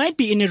instance, you might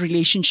be in a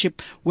relationship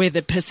where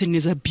the person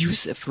is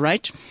abusive,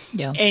 right?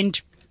 Yeah.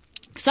 And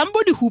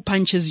somebody who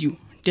punches you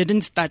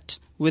didn't start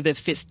with a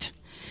fist.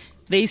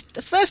 They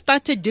first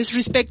started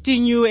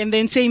disrespecting you and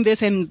then saying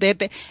this and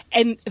that.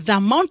 And the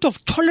amount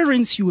of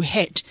tolerance you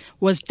had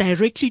was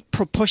directly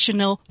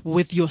proportional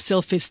with your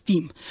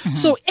self-esteem.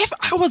 So if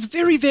I was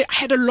I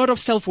had a lot of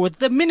self-worth.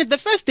 The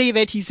first day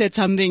that he said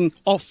something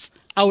off,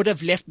 I would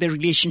have left the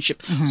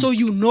relationship. So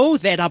you know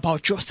that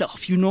about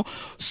yourself, you know.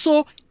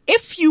 So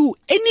if you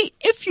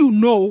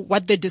know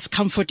what the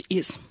discomfort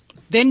is,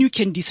 then you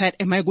can decide,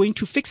 am I going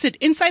to fix it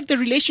inside the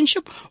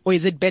relationship, or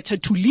is it better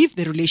to leave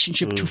the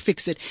relationship to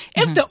fix it?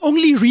 If the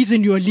only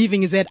reason you're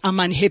leaving is that I'm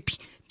unhappy,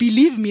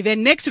 believe me, the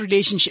next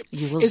relationship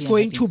is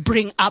going to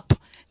bring up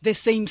the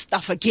same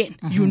stuff again,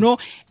 you know?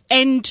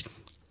 And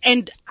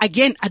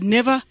again, I'd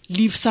never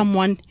leave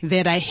someone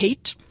that I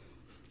hate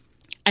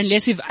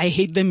unless if I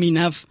hate them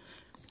enough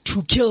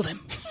to kill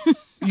them,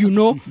 you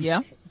know?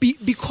 Yeah.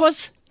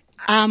 Because,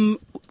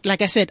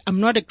 like I said, I'm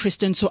not a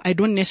Christian, so I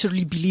don't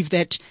necessarily believe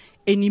that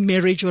any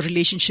marriage or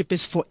relationship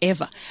is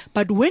forever.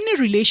 But when a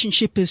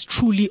relationship is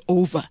truly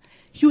over,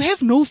 you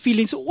have no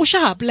feelings. Oh,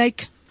 sharp,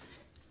 like,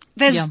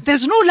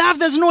 there's no love,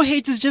 there's no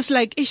hate. It's just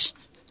like, ish.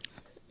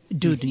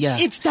 Dude, yeah.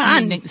 It's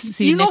done.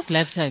 See you next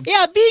lifetime.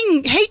 Yeah,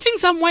 hating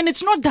someone,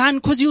 it's not done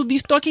because you'll be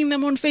stalking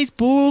them on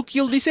Facebook.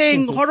 You'll be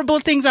saying horrible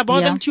things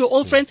about them to your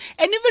old friends.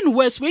 And even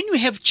worse, when you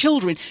have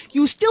children,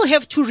 you still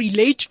have to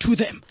relate to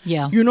them.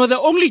 Yeah. You know, the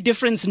only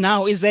difference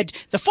now is that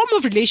the form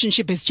of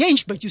relationship has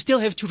changed, but you still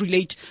have to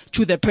relate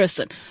to the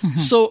person.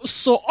 So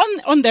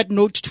on that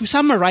note, to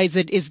summarize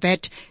it, is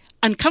that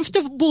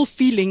uncomfortable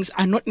feelings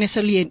are not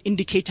necessarily an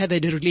indicator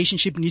that a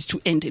relationship needs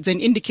to end. It's an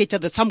indicator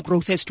that some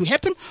growth has to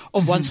happen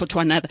of one sort to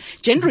another.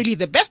 Generally,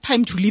 the best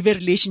time to leave a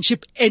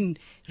relationship and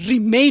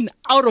remain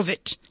out of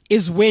it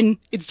is when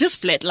it's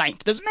just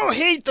flatlined. There's no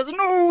hate, there's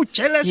no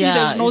jealousy,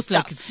 there's no it's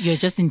stuff. like you're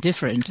just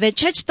indifferent. The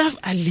church stuff,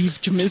 I leave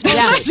to Mr.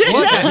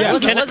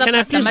 Can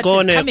I please go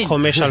on a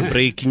commercial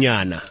break,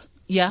 Nyana?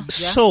 Yeah.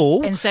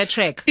 So, and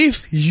sidetrack.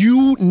 If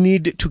you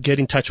need to get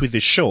in touch with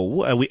the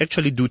show, we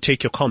actually do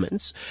take your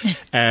comments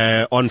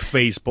on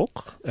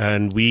Facebook,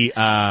 and we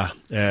are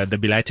the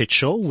Belighted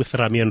Show with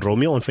Rami and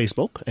Romeo on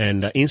Facebook,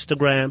 and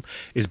Instagram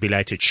is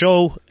Belighted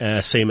Show,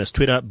 same as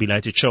Twitter,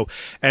 Belighted Show.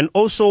 And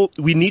also,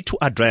 we need to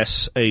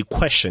address a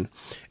question.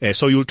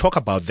 So you'll talk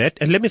about that,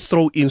 and let me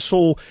throw in,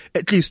 so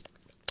at least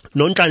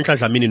Nonhlanhla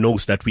Dlamini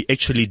knows that we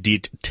actually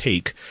did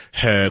take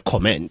her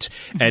comment.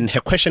 And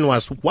her question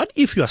was, what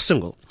if you are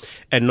single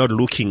and not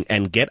looking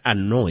and get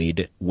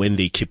annoyed when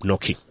they keep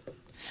knocking?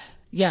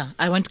 Yeah,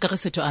 I want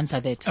Kagiso to answer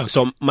that.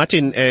 So,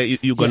 Martin,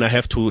 you're going to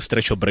have to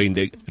stretch your brain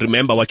there.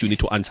 Remember what you need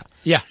to answer.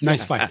 Yeah,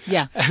 nice, fine.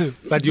 Yeah.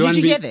 But Did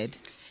you hear that?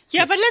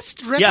 Yeah, but let's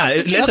wrap up. Yeah,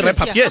 let's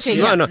wrap up. Yeah, Yes, okay,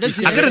 no, yeah. no. Let's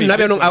do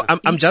that.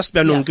 I'm just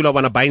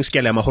buying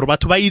scale.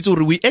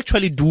 We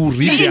actually do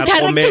read their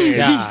comments.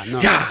 Yeah,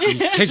 no.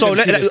 Yeah. So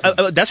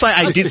that's why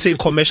I did say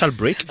commercial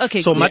break. Okay.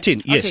 So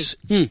Martin, yes.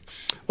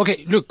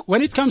 Okay, look,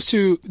 when it comes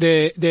to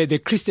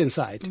the Christian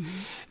side,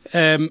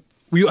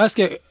 you ask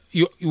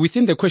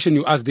within the question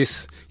you asked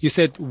this, you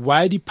said,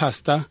 why the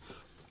pastor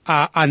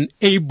are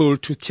unable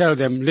to tell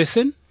them,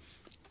 listen,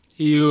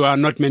 you are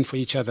not meant for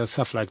each other,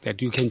 stuff like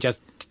that. You can just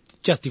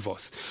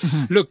divorce.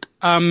 Look,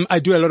 I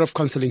do a lot of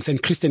counselings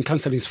and Christian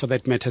counselings for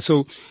that matter.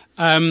 So,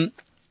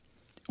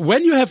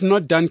 when you have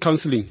not done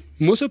counseling,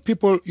 most of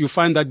people, you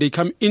find that they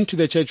come into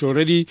the church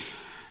already,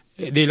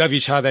 they love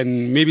each other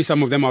and maybe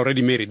some of them are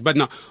already married. But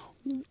now,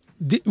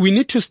 we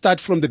need to start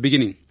from the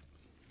beginning.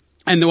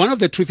 And one of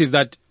the truth is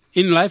that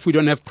in life, we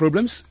don't have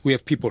problems, we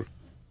have people.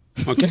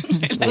 Okay?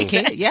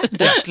 Okay, yeah,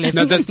 that's clear.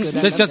 No, that's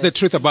just the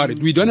truth about it.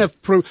 We don't have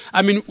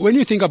I mean, when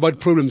you think about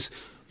problems,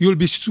 you'll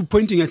be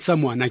pointing at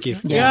someone, Nakir.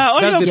 Yeah,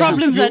 all your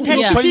problems are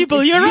telling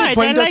people. You're right.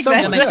 I like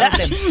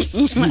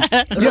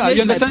that. Yeah,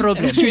 you understand?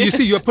 Problem. So you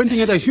see, you're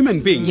pointing at a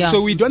human being. Yeah.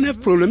 So we don't have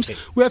problems,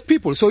 we have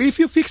people. So if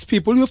you fix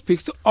people, you've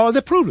fixed all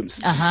the problems.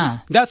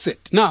 That's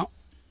it. Now,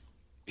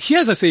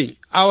 here's a saying.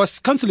 I was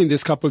counseling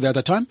this couple the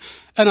other time,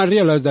 and I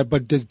realized that,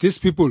 but there's these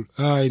people,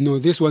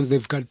 these ones,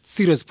 they've got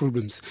serious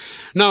problems.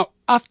 Now,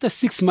 after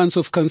 6 months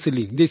of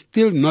counseling, they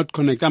still not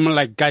connect. I'm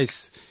like,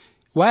 guys,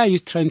 why are you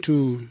trying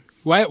to,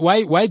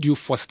 why do you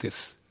force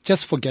this?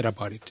 Just forget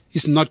about it.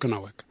 It's not going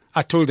to work.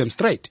 I told them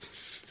straight.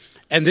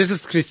 And this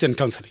is Christian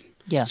counseling.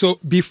 Yeah. So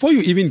before you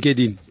even get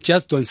in,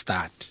 just don't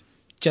start.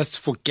 Just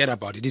forget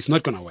about it. It's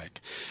not going to work.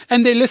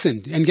 And they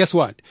listened. And guess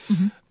what?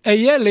 A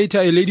year later,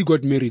 a lady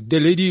got married. The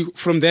lady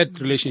from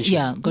that relationship.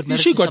 Yeah, got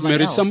married she to got someone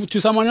married else.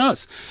 to someone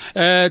else.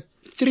 I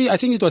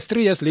think it was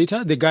 3 years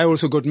later, the guy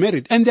also got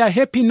married. And they are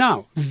happy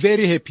now.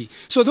 Very happy.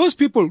 So those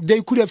people, they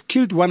could have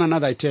killed one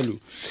another, I tell you.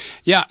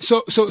 Yeah,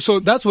 so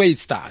that's where it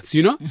starts,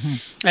 you know?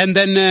 And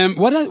then,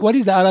 what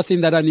is the other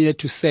thing that I needed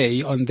to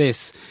say on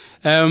this?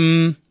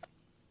 So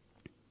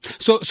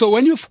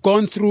when you've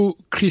gone through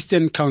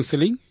Christian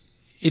counseling,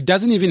 it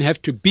doesn't even have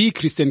to be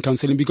Christian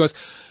counseling because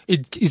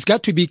it's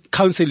got to be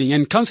counseling,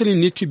 and counseling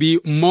needs to be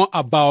more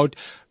about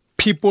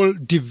people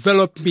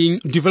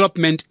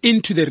development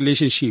into the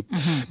relationship.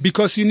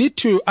 Because you need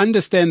to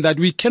understand that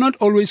we cannot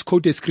always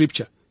quote a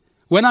scripture.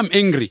 When I'm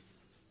angry,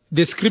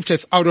 the scripture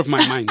is out of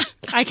my mind.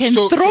 I can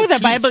throw the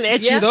Bible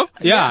at you though.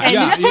 Yeah,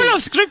 and it's full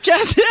of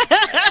scriptures.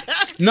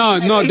 No.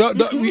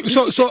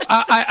 So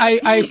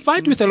I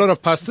fight with a lot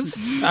of pastors.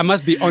 I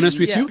must be honest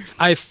with you.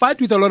 I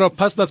fight with a lot of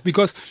pastors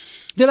because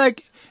they're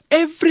like,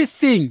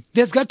 everything,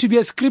 there's got to be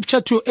a scripture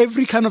to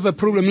every kind of a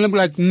problem. And I'm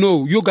like,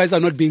 no, you guys are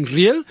not being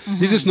real.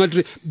 This is not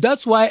real.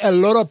 That's why a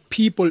lot of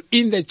people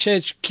in the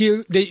church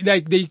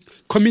they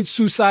commit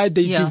suicide,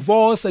 they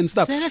divorce and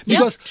stuff.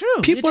 Because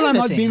people are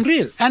not being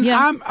real. And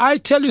I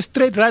tell you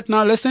straight right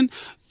now, listen,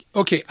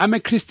 okay, I'm a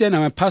Christian,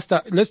 I'm a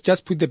pastor. Let's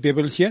just put the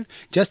Bible here.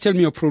 Just tell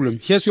me your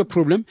problem. Here's your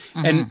problem.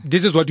 And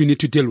this is what you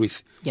need to deal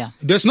with. Yeah.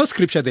 There's no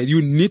scripture there.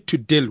 You need to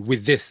deal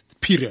with this,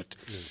 period.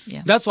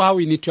 Yeah. That's how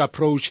we need to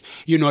approach,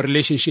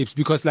 relationships.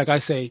 Because like I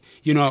say,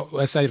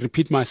 as I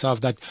repeat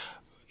myself, that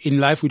in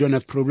life we don't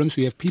have problems,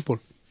 we have people.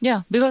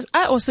 Yeah, because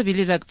I also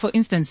believe, like, for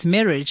instance,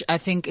 marriage, I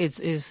think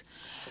is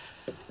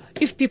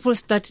if people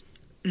start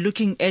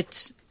looking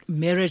at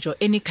marriage or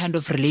any kind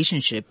of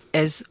relationship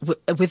as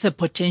with the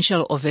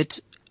potential of it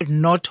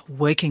not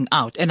working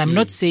out. And I'm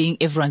not saying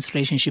everyone's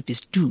relationship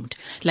is doomed.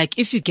 Like,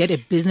 if you get a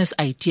business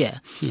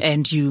idea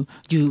and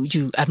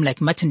I'm like,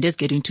 Martin, let's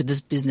get into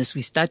this business.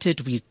 We started,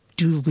 we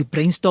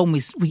brainstorm,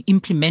 we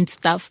implement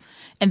stuff.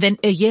 And then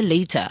a year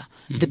later,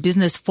 the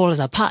business falls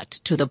apart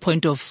to the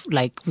point of,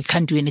 like, we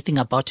can't do anything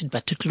about it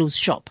but to close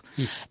shop.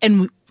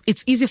 And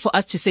it's easy for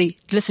us to say,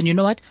 listen, you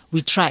know what?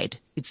 We tried.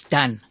 It's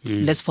done.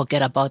 Let's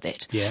forget about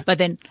that. Yeah. But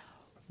then,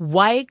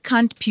 why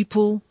can't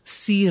people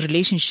see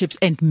relationships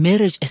and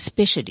marriage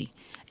especially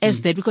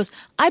as that? Because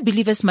I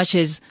believe as much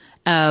as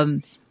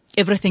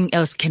everything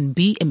else can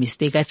be a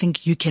mistake, I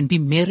think you can be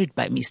married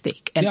by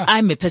mistake. And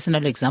I'm a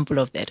personal example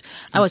of that.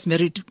 I was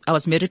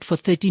married for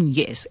 13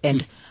 years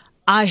and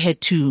I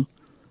had to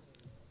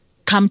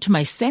come to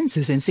my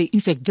senses and say, in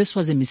fact, this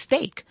was a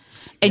mistake.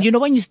 And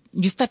when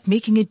you start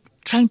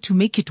trying to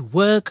make it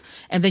work,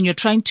 and then you're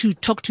trying to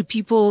talk to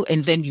people,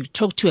 and then you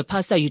talk to a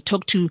pastor, you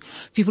talk to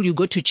people you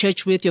go to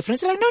church with, your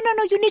friends are like,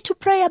 no, you need to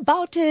pray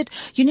about it.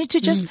 You need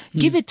to just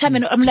give it time.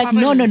 And I'm like,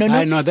 no.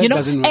 I know that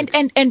doesn't work.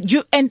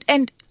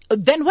 And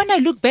then when I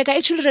look back, I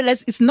actually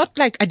realized it's not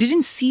like I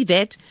didn't see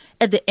that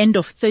at the end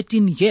of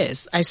 13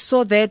 years. I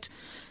saw that,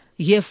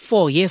 year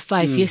 4, year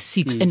 5, year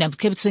 6. And I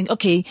kept saying,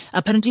 okay,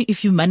 apparently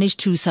if you manage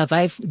to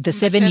survive the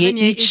 7 year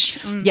each,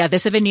 the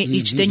 7 year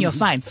each, then you're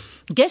fine.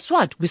 Guess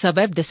what? We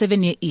survived the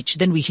 7 year each.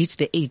 Then we hit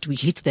the 8, we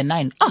hit the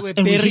 9. We were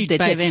buried the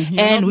by 10. then.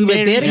 And we were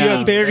buried.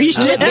 You're buried.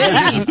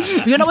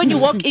 You know, when you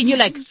walk in, you're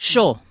like,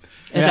 sure.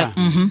 It's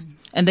like,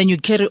 and then you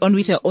carry on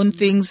with your own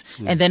things.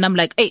 And then I'm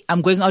like, hey,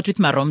 I'm going out with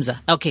my Romza.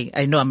 Okay,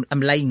 I know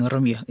I'm lying,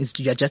 Romeo.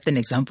 You're just an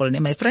example,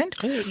 my friend.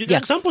 The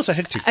examples are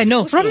hectic. I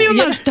know. Romeo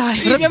must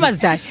die. Romeo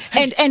must die.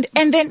 And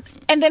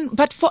then,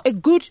 but for a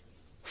good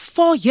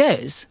 4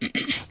 years,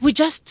 we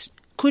just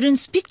couldn't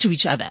speak to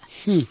each other.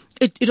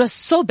 It was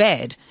so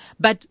bad.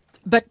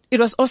 But it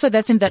was also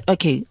that thing that,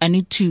 okay, I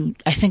know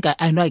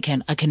I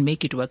can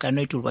make it work. I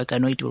know it will work.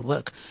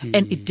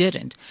 And it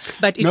didn't.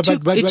 But it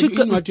took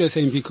what you're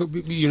saying, because,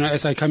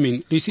 as I come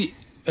in, you see,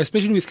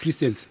 especially with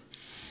Christians,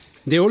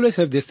 they always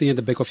have this thing at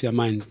the back of their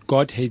mind.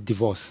 God hates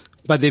divorce.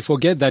 But they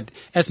forget that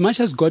as much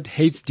as God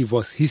hates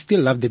divorce, he still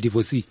loves the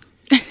divorcee.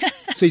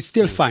 So it's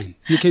still fine.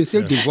 You can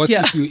still divorce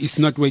if it's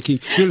not working.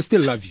 He'll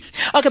still love you.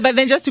 Okay, but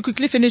then just to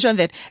quickly finish on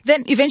that,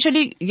 then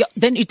eventually,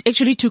 then it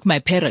actually took my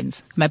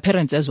parents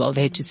as well.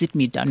 They had to sit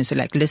me down and say,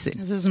 like, listen,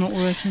 This is not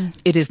working.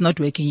 it is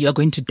not working. You are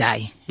going to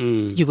die.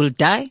 You will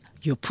die.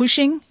 You're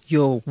pushing.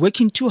 You're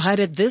working too hard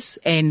at this.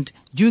 And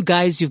you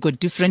guys, you've got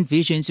different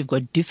visions. You've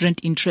got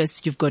different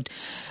interests. You've got,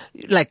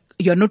 like,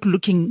 you're not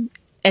looking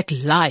at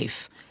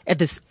life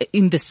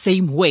in the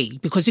same way,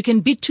 because you can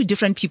be two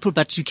different people,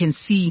 but you can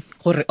see,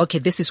 okay,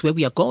 this is where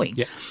we are going.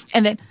 Yeah.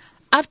 And then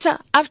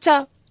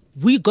after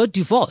we got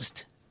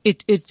divorced,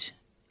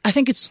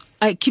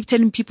 I keep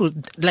telling people,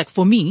 like,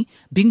 for me,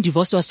 being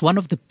divorced was one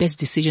of the best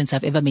decisions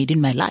I've ever made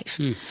in my life.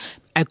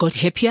 I got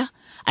happier.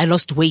 I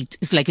lost weight.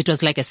 It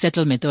was like a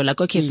settlement. They were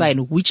like, okay, fine.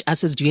 Which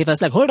assets do you have? I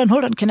was like, hold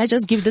on. Can I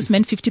just give this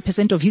man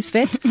 50% of his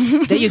fat?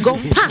 There you go.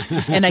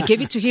 Pa! And I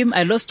gave it to him.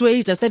 I lost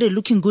weight. I started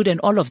looking good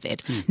and all of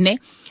that. Ne?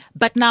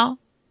 But now,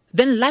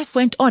 then life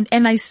went on,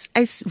 and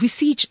we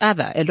see each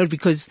other a lot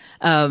because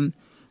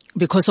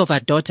of our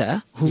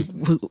daughter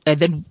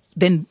and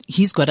then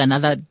he's got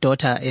another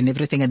daughter and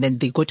everything, and then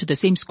they go to the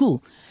same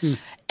school.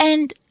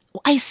 And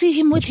I see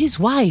him with his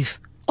wife.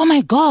 Oh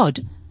my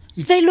God.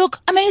 They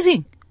look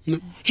amazing.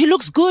 He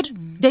looks good.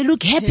 They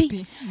look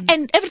happy.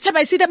 And every time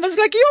I see them, I was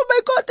like, oh my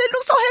God, they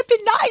look so happy.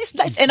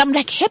 Nice. And I'm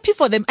like happy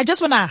for them. I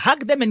just want to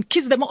hug them and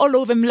kiss them all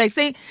over. I'm like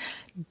saying,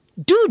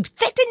 dude,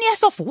 13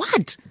 years of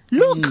what?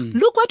 Look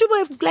what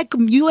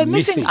you were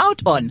missing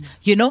out on,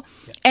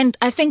 And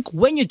I think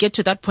when you get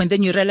to that point,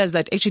 then you realize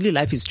that actually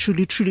life is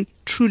truly, truly,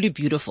 truly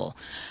beautiful.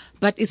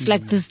 But it's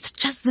like there's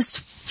just this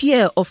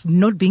fear of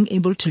not being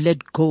able to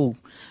let go.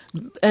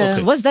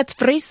 What's that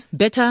phrase?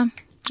 Better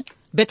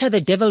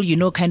the devil,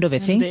 kind of a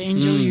thing. The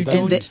angel you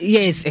don't.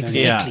 Yes,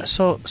 exactly. Yeah.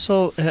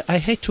 So I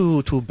hate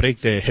to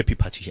break the happy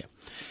party here.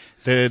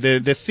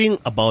 The thing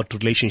about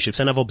relationships,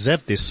 and I've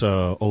observed this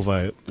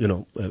over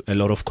a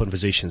lot of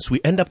conversations, we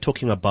end up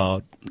talking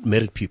about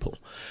married people,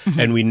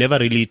 and we never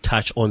really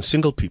touch on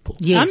single people.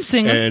 Yes. I'm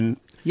single. And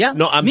yeah,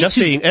 no, I'm just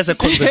saying as a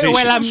conversation.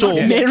 Well, I'm so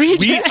not married.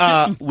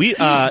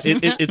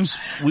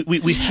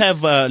 we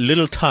have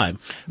little time,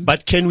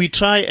 but can we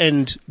try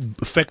and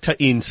factor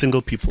in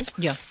single people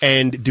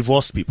and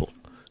divorced people?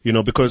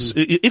 Because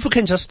if we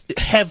can just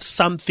have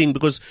something,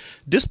 because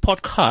this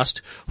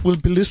podcast will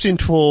be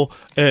listened for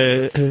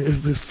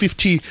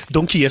 50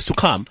 donkey years to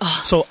come.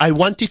 So I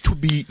want it to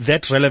be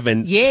that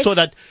relevant, so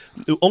that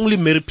only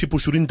married people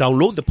shouldn't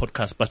download the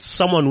podcast, but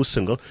someone who's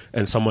single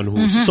and someone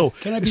who's so.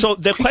 Can I be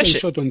the question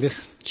short on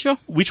this? Sure.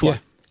 Which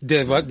one?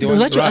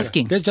 What you're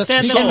asking? Let's just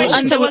Then Then we'll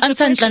answer what's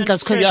the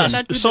Nhlanhla's question.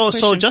 Yes.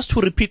 So just to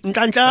repeat,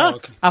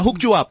 Nhlanhla, I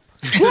hooked you up.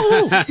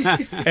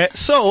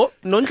 So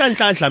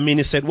Nhlanhla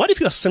Dlamini said, what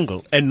if you are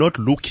single and not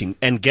looking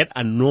and get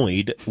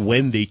annoyed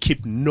when they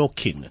keep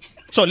knocking?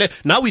 So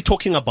now we're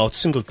talking about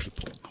single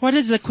people. What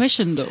is the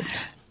question though?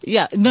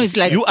 Yeah, no, it's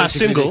like You are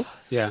single,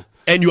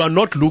 and you are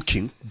not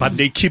looking, but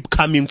they keep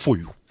coming for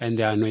you. and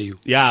they annoy you.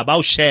 Yeah,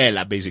 about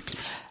Shela, basically.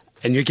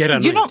 And you get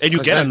annoyed. And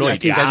you get annoyed. I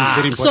think that is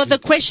very important. So the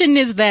question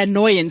is the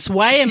annoyance.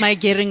 Why am I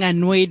getting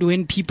annoyed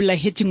when people are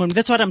hitting on me?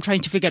 That's what I'm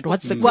trying to figure out.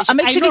 What's the question?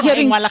 I'm actually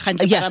hearing.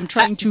 I'm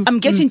trying to. I'm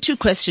getting two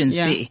questions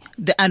Yeah. there.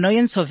 The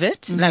annoyance of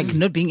it, like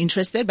not being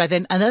interested. But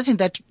then another thing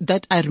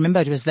that I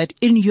remembered was that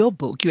in your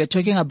book, you were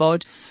talking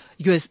about,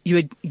 you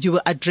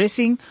were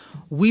addressing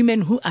women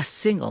who are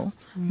single,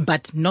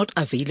 but not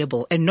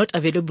available, and not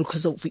available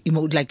because of,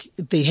 like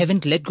they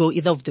haven't let go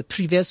either of the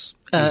previous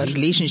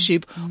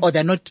relationship, or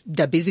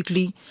they're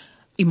basically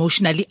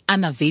emotionally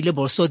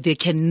unavailable, so they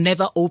can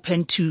never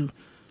open to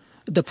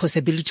the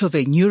possibility of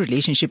a new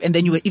relationship. And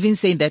then you were even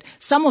saying that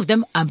some of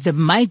them they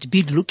might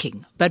be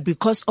looking, but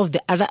because of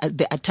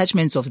the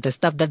attachments of the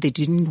stuff that they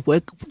didn't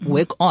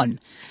work on,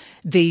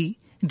 they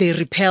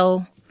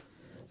repel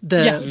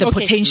the okay.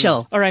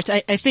 potential. All right.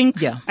 I think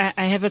Yeah.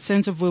 I have a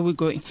sense of where we're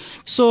going.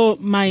 So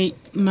my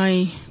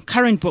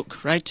current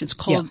book, right? It's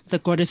called The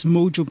Goddess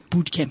Mojo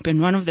Bootcamp.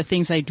 And one of the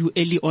things I do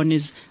early on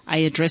is I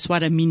address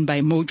what I mean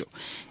by mojo.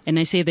 And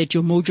I say that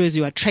your mojo is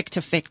your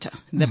attractor factor,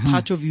 the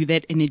part of you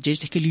that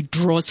energetically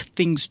draws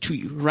things to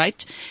you,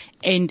 right?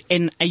 And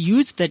I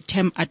use the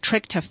term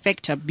attractor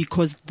factor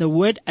because the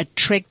word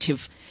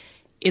attractive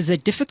is a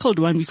difficult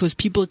one because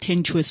people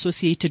tend to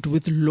associate it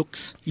with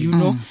looks. You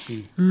know,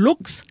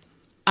 looks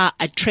are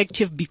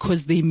attractive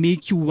because they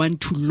make you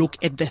want to look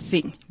at the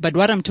thing. But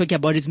what I'm talking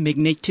about is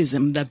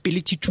magnetism, the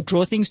ability to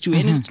draw things to you.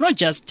 And it's not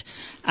just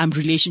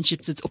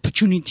relationships, it's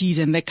opportunities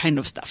and that kind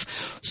of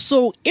stuff.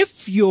 So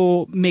if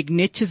your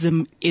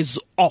magnetism is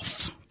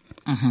off,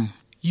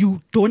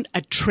 you don't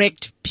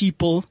attract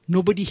people.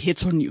 Nobody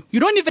hits on you. You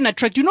don't even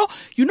attract, you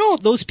know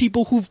those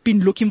people who've been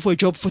looking for a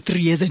job for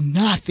 3 years and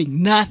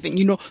nothing,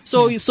 you know.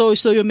 So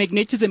your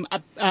magnetism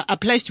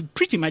applies to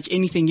pretty much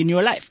anything in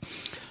your life.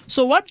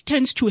 So what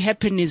tends to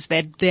happen is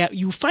that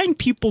you find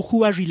people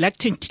who are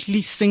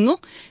reluctantly single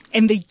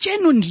and they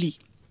genuinely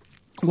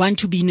want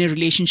to be in a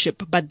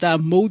relationship, but the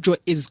mojo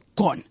is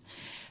gone.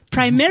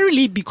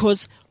 Primarily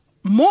because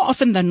more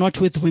often than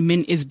not with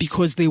women is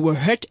because they were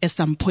hurt at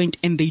some point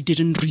and they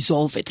didn't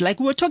resolve it.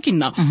 Like we were talking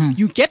now,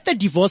 you get the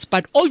divorce,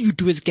 but all you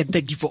do is get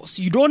the divorce.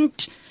 You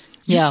don't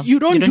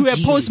do a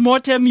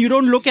post-mortem. You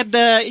don't look at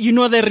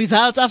the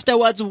results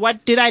afterwards.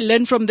 What did I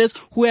learn from this?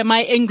 Who am I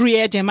angry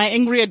at? Am I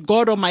angry at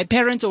God or my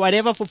parents or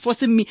whatever for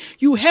forcing me?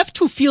 You have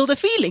to feel the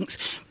feelings.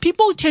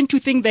 People tend to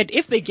think that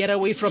if they get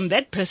away from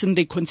that person,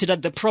 they consider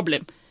the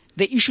problem,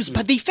 the issues,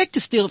 but the effect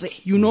is still there,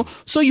 you know.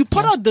 So you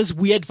put out this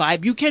weird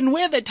vibe. You can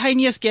wear the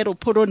tiniest skirt or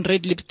put on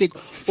red lipstick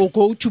or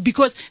go to,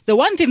 because the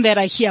one thing that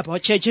I hear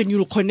about church, and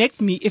you'll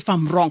connect me if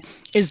I'm wrong,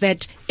 is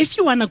that if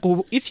you want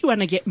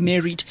to get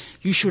married,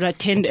 you should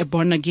attend a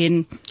born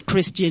again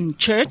Christian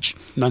church.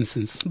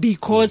 Nonsense.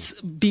 Because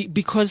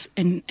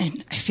and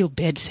I feel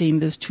bad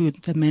saying this to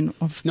the men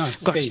of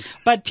God.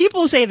 But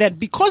people say that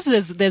because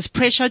there's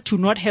pressure to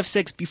not have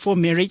sex before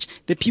marriage,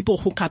 the people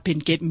hook up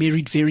and get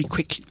married very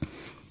quickly.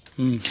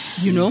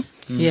 You know?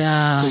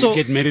 Yeah. So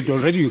you get married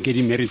already, you're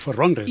getting married for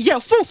wrong reasons. Yeah,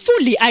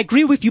 fully, I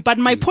agree with you. But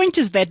my point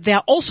is that there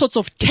are all sorts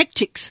of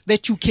tactics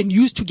that you can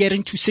use to get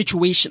into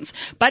situations.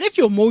 But if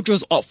your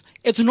mojo's off,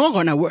 it's not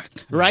gonna work,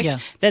 right? Yeah.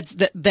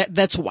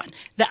 That's one.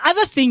 The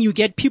other thing, you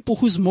get people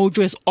whose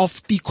mojo is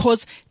off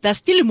because they're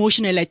still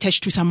emotionally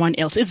attached to someone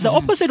else. It's the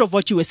opposite of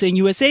what you were saying.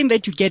 You were saying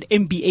that you get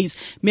MBAs,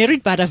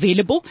 married but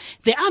available.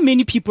 There are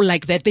many people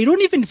like that. They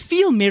don't even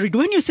feel married.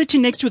 When you're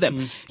sitting next to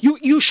them,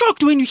 you're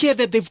shocked when you hear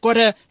that they've got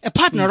a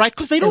partner, right?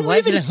 Because they don't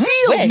even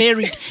feel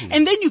married.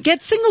 And then you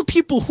get single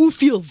people who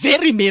feel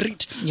very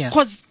married. Yeah.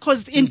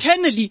 Cause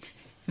internally,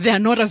 they're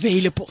not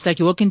available. It's like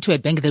you walk into a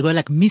bank, they go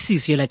like,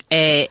 Mrs. You're like,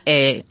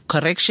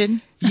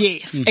 correction.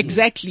 Yes,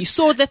 exactly.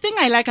 So the thing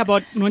I like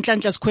about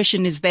Nonhlanhla's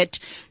question is that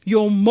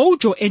your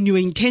mojo and your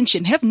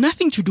intention have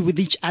nothing to do with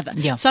each other.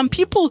 Yeah. Some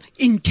people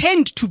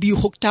intend to be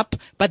hooked up,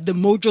 but the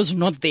mojo's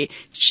not there.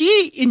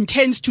 She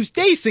intends to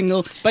stay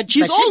single, but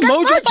she's all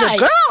mojo-fied.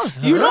 Girl.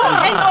 You know,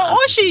 and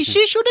or she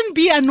shouldn't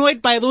be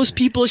annoyed by those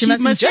people. She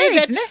must enjoy say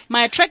it, that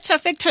my attractor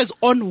factor is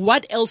on.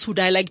 What else would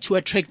I like to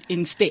attract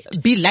instead?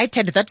 Be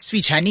lighted, that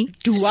switch, honey.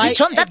 Switch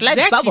on that light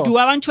Exactly. bubble. Do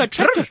I want to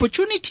attract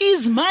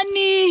opportunities,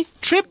 money,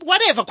 trip,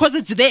 whatever? Because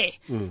it's there.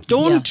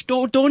 Don't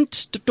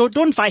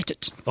fight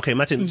it. Okay,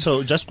 Martin.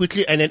 So just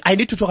quickly, and then I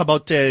need to talk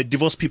about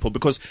divorced people,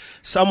 because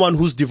someone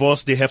who's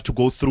divorced, they have to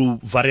go through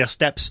various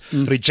steps: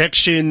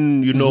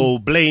 rejection,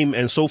 blame,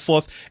 and so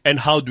forth. And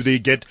how do they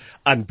get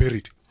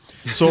unburied?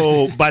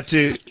 So, but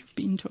You've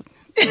been talking.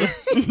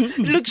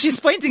 Look, she's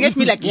pointing at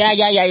me like, yeah.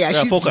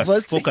 She's focus.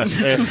 divorced.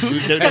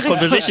 The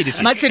conversation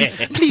is Martin,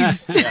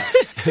 please.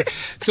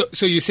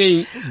 So you're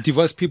saying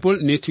divorced people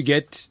need to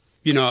get,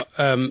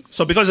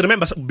 So because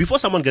remember, before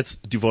someone gets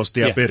divorced,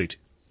 they are buried.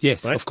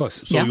 Yes, right? of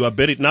course. So you are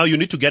buried. Now you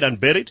need to get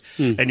unburied,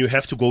 and you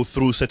have to go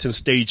through certain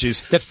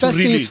stages. The first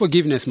thing is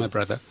forgiveness, my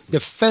brother. The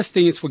first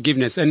thing is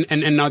forgiveness.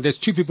 And now there's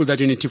two people that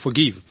you need to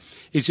forgive.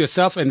 It's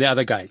yourself and the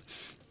other guy.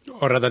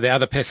 Or rather, the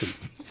other person.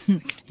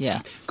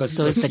 Yeah. Because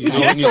so it's the guy.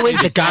 That's you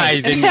always the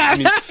guy. Then,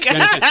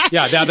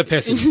 the other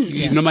person.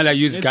 Normally I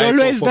use guy. It's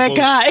always the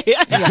guy.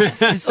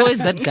 It's always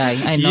that guy.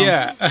 I know.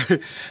 Yeah.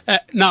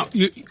 Now,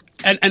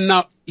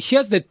 now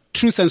here's the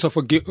true sense of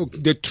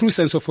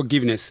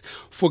forgiveness.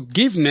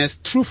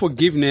 True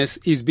forgiveness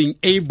is being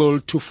able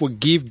to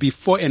forgive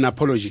before an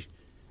apology.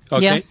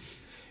 Okay. Yeah.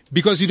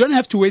 Because you don't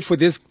have to wait for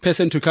this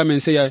person to come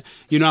and say,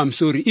 I'm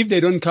sorry. If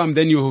they don't come,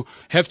 then you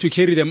have to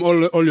carry them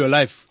all your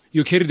life.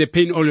 You carry the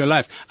pain all your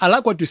life. I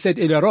like what you said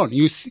earlier on.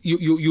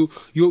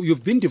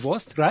 You've been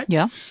divorced, right?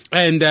 Yeah.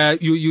 And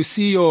you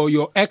see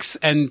your ex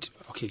and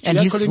and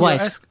his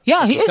wife.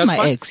 Yeah, he is That's my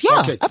fine? ex. Yeah,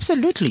 Okay.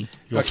 absolutely.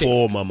 You're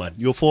former, man.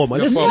 You're former.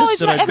 You're Let's former. No,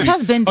 let's it's my try to be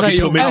ex-husband. but-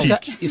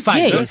 diplomatic.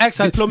 Fine. Yes.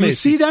 Ex-husband. You Diplomacy.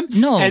 see them,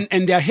 No.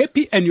 and they are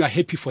happy, and you are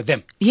happy for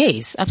them.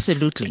 Yes,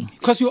 absolutely.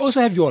 Because you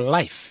also have your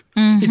life.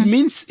 Mm-hmm.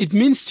 It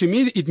means to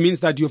me, it means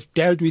that you've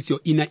dealt with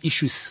your inner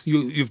issues.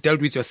 You've dealt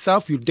with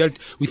yourself. You've dealt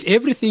with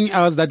everything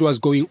else that was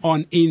going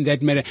on in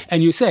that marriage.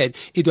 And you said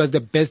it was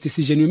the best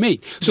decision you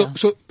made. So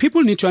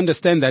people need to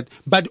understand that,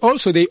 but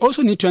also they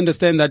also need to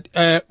understand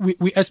that, we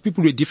as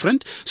people, we're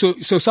different. So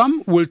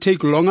some will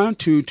take longer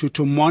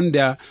to mourn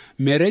their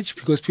marriage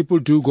because people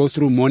do go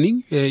through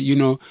mourning,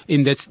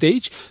 in that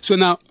stage. So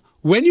now,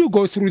 when you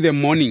go through the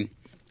mourning,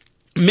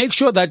 make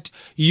sure that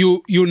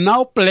you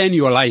now plan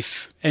your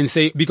life and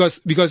say, because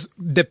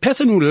the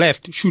person who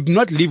left should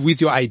not live with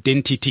your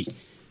identity.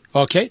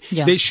 Okay?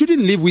 Yeah. They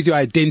shouldn't live with your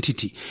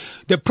identity.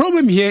 The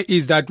problem here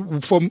is that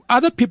for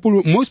other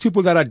people, most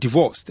people that are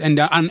divorced and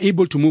are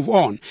unable to move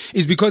on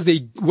is because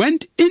they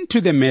went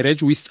into the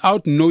marriage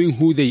without knowing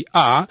who they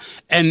are.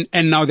 And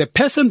now the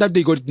person that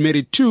they got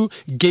married to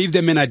gave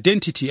them an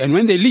identity. And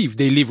when they leave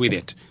with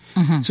it.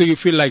 Mm-hmm. So you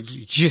feel like,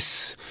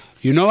 yes,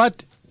 you know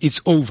what? It's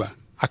over.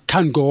 I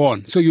can't go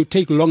on. So you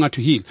take longer to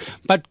heal.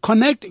 But go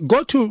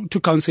to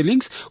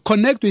counselings,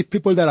 connect with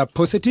people that are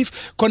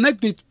positive,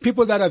 connect with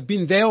people that have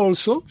been there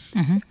also,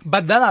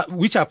 but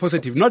which are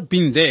positive, not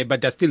been there, but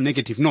they're still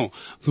negative. No.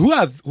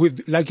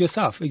 Like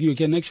yourself, you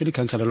can actually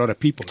counsel a lot of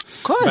people.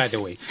 Of course. By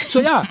the way. So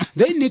yeah,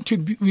 they need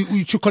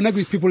to connect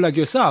with people like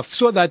yourself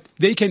so that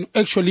they can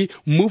actually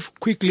move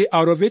quickly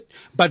out of it,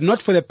 but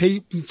not for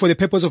the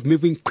purpose of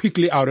moving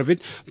quickly out of it,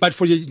 but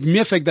for the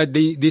mere fact that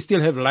they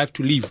still have life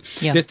to live.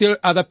 Yeah. There's still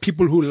other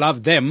people who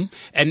love them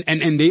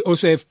and they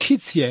also have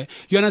kids here.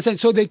 You understand?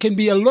 So there can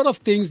be a lot of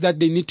things that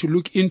they need to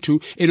look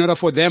into in order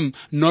for them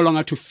no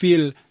longer to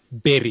feel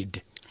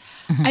buried.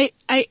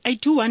 I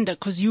do wonder,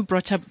 because you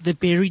brought up the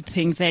buried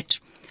thing, that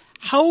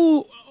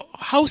how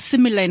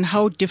similar and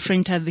how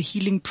different are the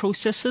healing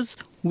processes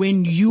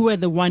when you are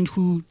the one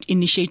who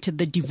initiated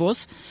the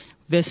divorce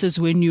versus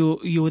when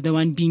you're the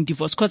one being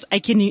divorced? Because I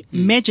can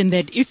imagine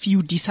that if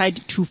you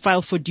decide to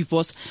file for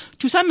divorce,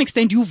 to some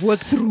extent you've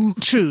worked through.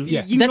 True.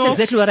 Yeah. That's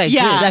exactly what I did.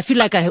 I feel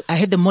like I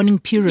had the mourning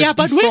period. Yeah,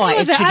 but when before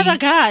you're the other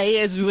guy,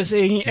 as we were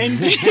saying, and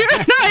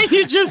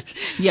you just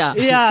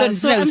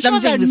So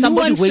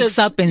somebody wakes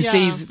up and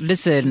says,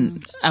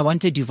 "Listen, I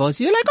want a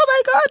divorce." You're like, "Oh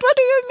my God, what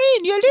do you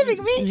mean? You're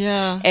leaving me?"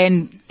 Yeah.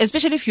 And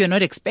especially if you're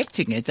not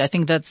expecting it, I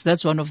think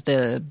that's one of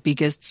the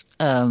biggest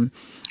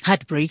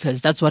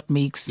heartbreakers. That's what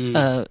makes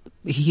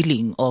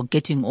healing or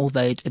getting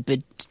over it a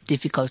bit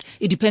difficult.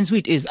 It depends who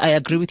it is. I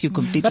agree with you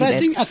completely. But I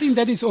think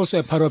that is also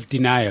a part of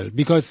denial,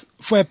 because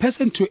for a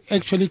person to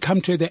actually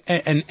come to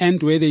an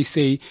end where they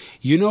say,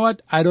 you know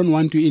what, I don't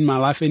want you in my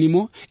life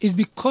anymore, is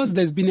because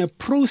there's been a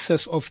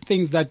process of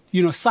things that,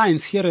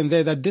 signs here and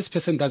there that this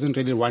person doesn't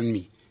really want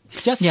me.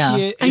 Just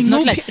here. It's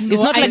not like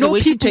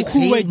people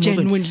who were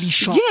genuinely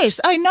shocked. Yes,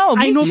 I know.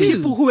 I know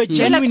people who were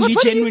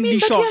genuinely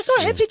shocked. We are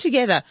so happy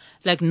together.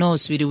 Like, no,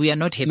 sweetie, we are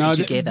not happy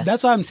together.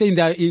 That's why I'm saying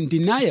they're in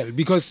denial,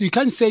 because you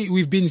can't say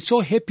we've been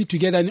so happy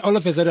together and all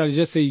of a sudden I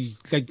just say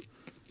like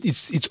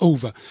it's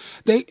over.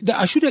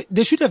 There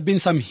should have been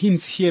some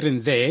hints here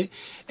and there,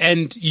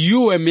 and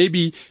you were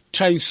maybe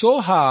trying so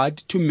hard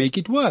to make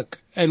it work.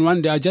 And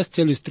one day I just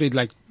tell you straight,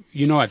 like,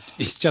 you know what,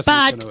 it's just.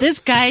 But this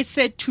guy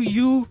said to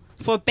you,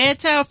 for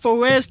better, for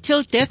worse,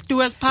 till death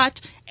do us part.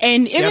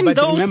 And even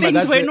though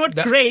things were not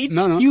great,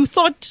 you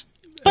thought,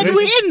 but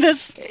we're in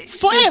this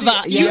forever.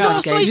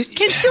 So it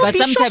can still be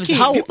sometimes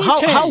shocking.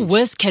 how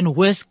worse can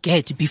worse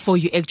get before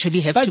you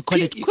actually have to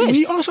call it quits?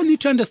 We also need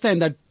to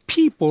understand that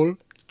people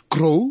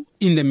grow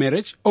in the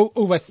marriage.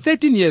 Over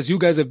 13 years, you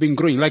guys have been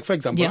growing. Like, for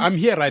example, I'm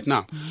here right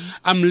now.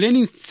 I'm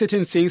learning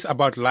certain things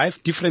about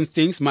life, different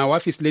things. My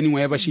wife is learning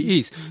wherever she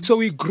is. So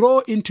we grow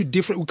into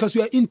because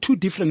we are in two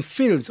different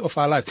fields of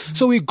our lives.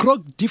 So we grow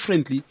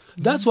differently.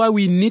 That's why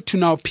we need to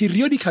now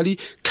periodically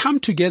come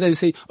together and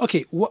say,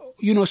 okay,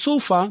 so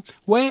far,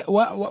 where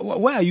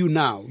are you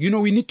now?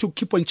 We need to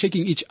keep on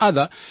checking each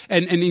other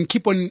and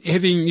keep on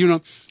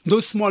having,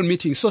 those small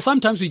meetings. So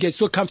sometimes we get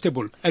so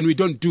comfortable and we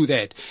don't do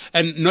that,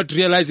 and not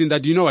realizing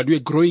that, we're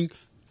growing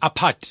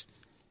apart.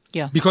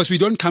 Yeah. Because we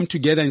don't come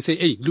together and say,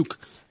 hey, look,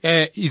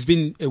 it's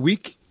been a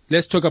week.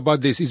 Let's talk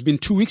about this. It's been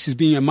 2 weeks. It's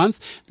been a month.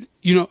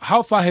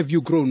 How far have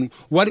you grown?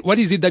 What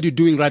is it that you're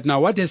doing right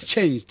now? What has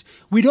changed?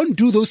 We don't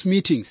do those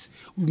meetings.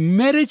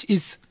 Marriage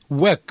is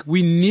work.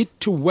 We need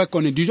to work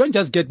on it. You don't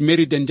just get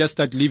married and just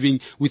start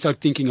living without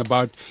thinking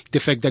about the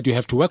fact that you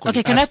have to work on it.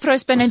 Okay, can I throw a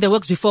span in the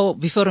works before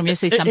Romeo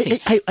says something?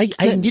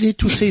 I needed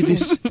to say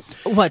this.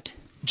 What?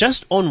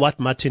 Just on what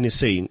Martin is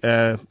saying.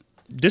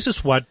 This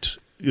is what,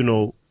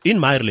 in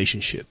my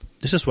relationship,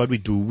 this is what we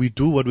do. We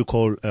do what we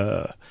call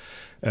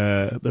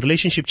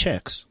relationship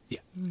checks. Yeah.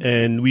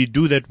 And we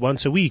do that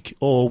once a week,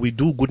 or we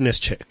do goodness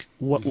check.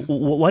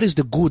 What is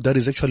the good that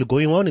is actually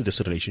going on in this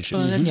relationship?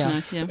 Oh,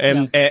 that's nice,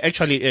 yeah.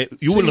 Actually,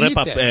 you will wrap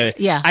up.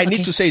 I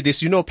need to say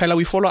this. Pella,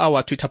 we follow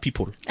our Twitter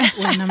people.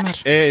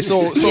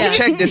 So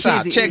check this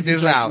out. Check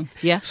this out.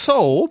 Yeah.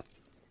 So,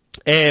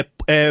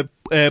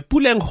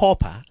 Puleng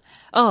Hopper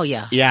Oh,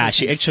 yeah. Yeah,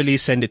 she actually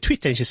sent a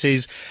tweet and she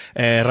says,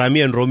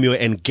 Rami and Romeo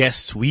and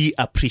guests, we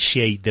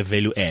appreciate the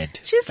value add.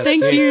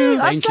 Thank you. Thank you.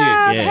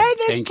 Awesome. Yeah. Hi,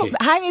 Thank you.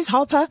 Hi, Miss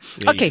Hopper.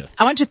 There you Okay, go.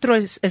 I want to throw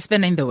a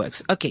spanner in the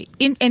works. Okay,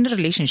 in any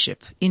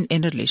relationship,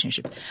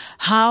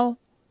 how,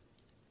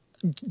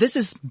 this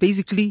is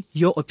basically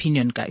your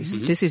opinion, guys.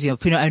 This is your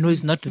opinion. I know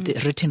it's not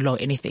the written law or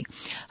anything.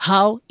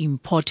 How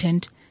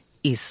important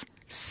is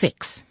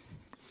sex?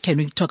 Can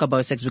we talk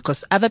about sex?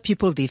 Because other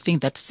people, they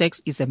think that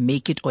sex is a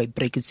make it or a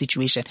break it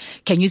situation.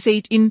 Can you say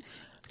it in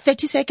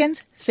 30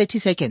 seconds? 30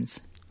 seconds.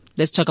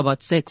 Let's talk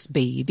about sex,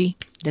 baby.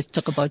 Let's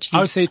talk about you.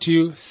 I would say to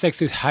you,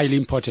 sex is highly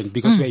important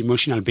because we're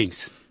emotional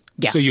beings.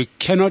 Yeah. So you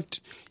cannot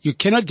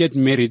get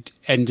married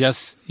and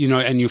just,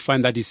 and you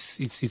find that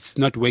it's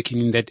not working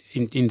in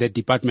that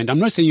department. I'm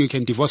not saying you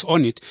can divorce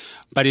on it,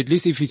 but at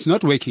least if it's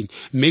not working,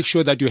 make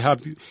sure that you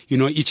help,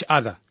 each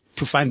other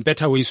to find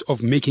better ways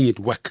of making it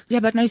work. Yeah,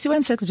 but now you see,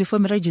 when sex before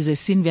marriage is a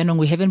sin,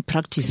 we haven't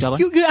practiced. I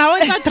was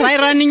not dry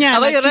running. Yeah,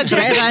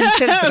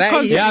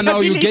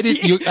 no, you get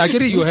it. I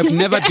get it. You have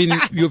never been.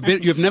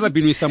 You've never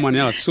been with someone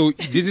else. So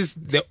this is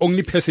the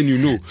only person you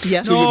know.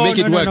 Yeah. So you make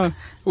it work. No.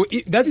 Well,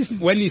 that is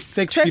when it's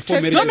sex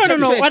before marriage.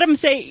 No. What I'm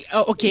saying,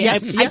 okay, Yeah,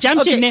 I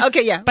jumped in there.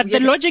 okay, yeah. But Yeah.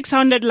 the logic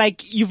sounded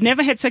like you've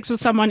never had sex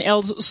with someone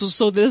else,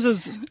 so this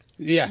is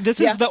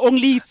the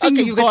only thing Okay,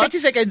 you've you've got got. 30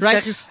 seconds,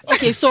 right? Karis.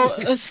 Okay,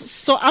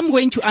 so I'm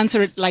going to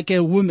answer it like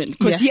a woman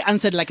because he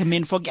answered like a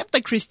man. Forget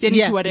the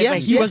Christianity, whatever.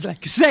 He was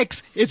like,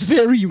 sex, it's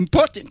very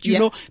important, you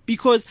know,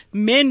 because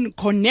men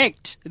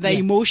connect the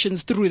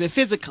emotions through the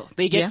physical.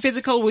 They get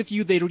physical with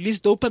you, they release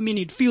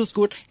dopamine, it feels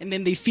good, and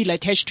then they feel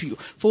attached to you.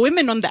 For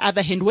women, on the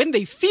other hand, when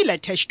they feel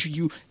attached to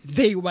you,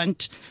 they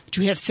want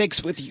to have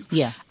sex with you.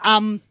 Yeah.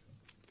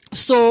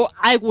 So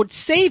I would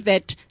say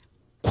that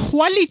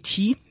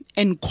quality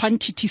and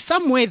quantity,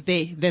 somewhere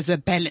there's a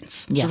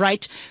balance,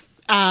 right?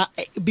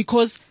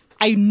 Because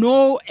I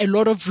know a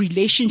lot of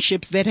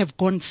relationships that have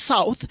gone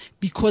south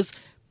because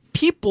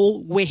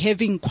people were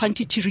having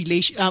quantity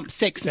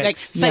sex.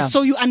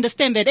 So you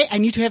understand that, I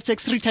need to have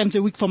sex 3 times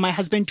a week for my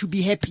husband to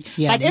be happy.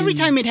 Yeah. But every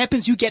time it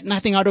happens, you get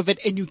nothing out of it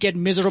and you get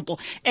miserable.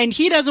 And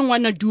he doesn't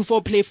want to do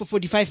foreplay for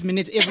 45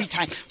 minutes every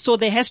time. So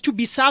there has to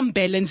be some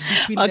balance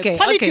between the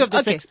quality of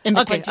the sex and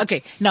the quantity.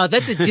 Okay. Now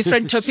that's a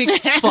different topic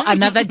for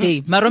another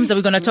day. Maromza,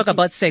 we're going to talk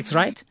about sex,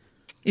 right?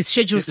 It's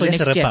scheduled for Let's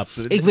next year. wrap up.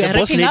 We The are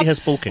boss wrapping lady up. has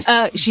spoken.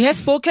 She has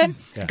spoken.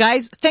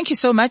 Guys, thank you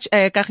so much,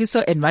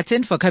 Kagiso and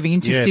Martin, for coming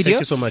into studio. Thank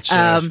you so much.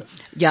 I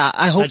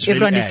hope Such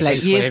everyone value is like,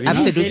 add. yes,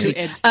 absolutely.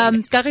 Value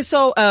add.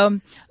 Kagiso,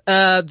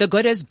 the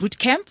Goddess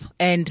Bootcamp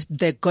and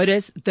the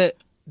Goddess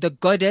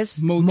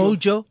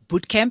Mojo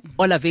Bootcamp,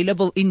 all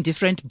available in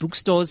different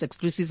bookstores,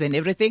 exclusives and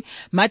everything.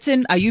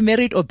 Martin, Are You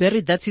Married or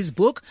Buried? That's his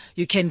book.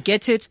 You can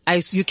get it.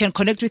 You can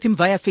connect with him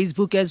via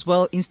Facebook as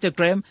well,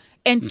 Instagram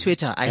and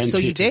Twitter. I saw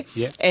you there.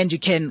 Yeah. And you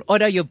can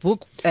order your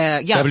book.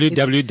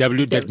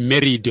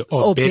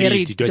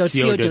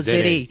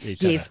 www.married.co.za.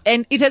 Yes.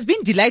 And it has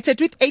been delighted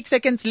with 8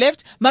 seconds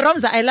left.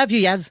 Maromza, I love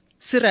you, Yaz.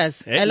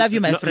 Serious. I love you,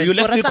 my friend. You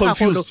left me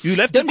confused.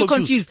 Don't be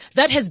confused.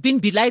 That has been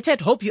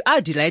Belighted. Hope you are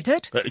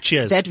delighted.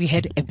 Cheers. That we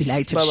had a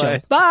Belighted Bye-bye. show.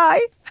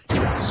 Bye.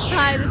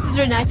 Hi, this is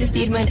Renata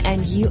Steedman,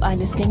 and you are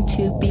listening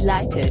to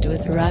Belighted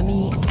with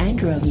Rami and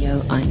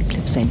Romeo on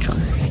Clip Central.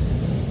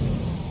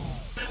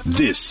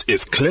 This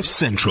is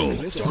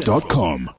CliffCentral.com.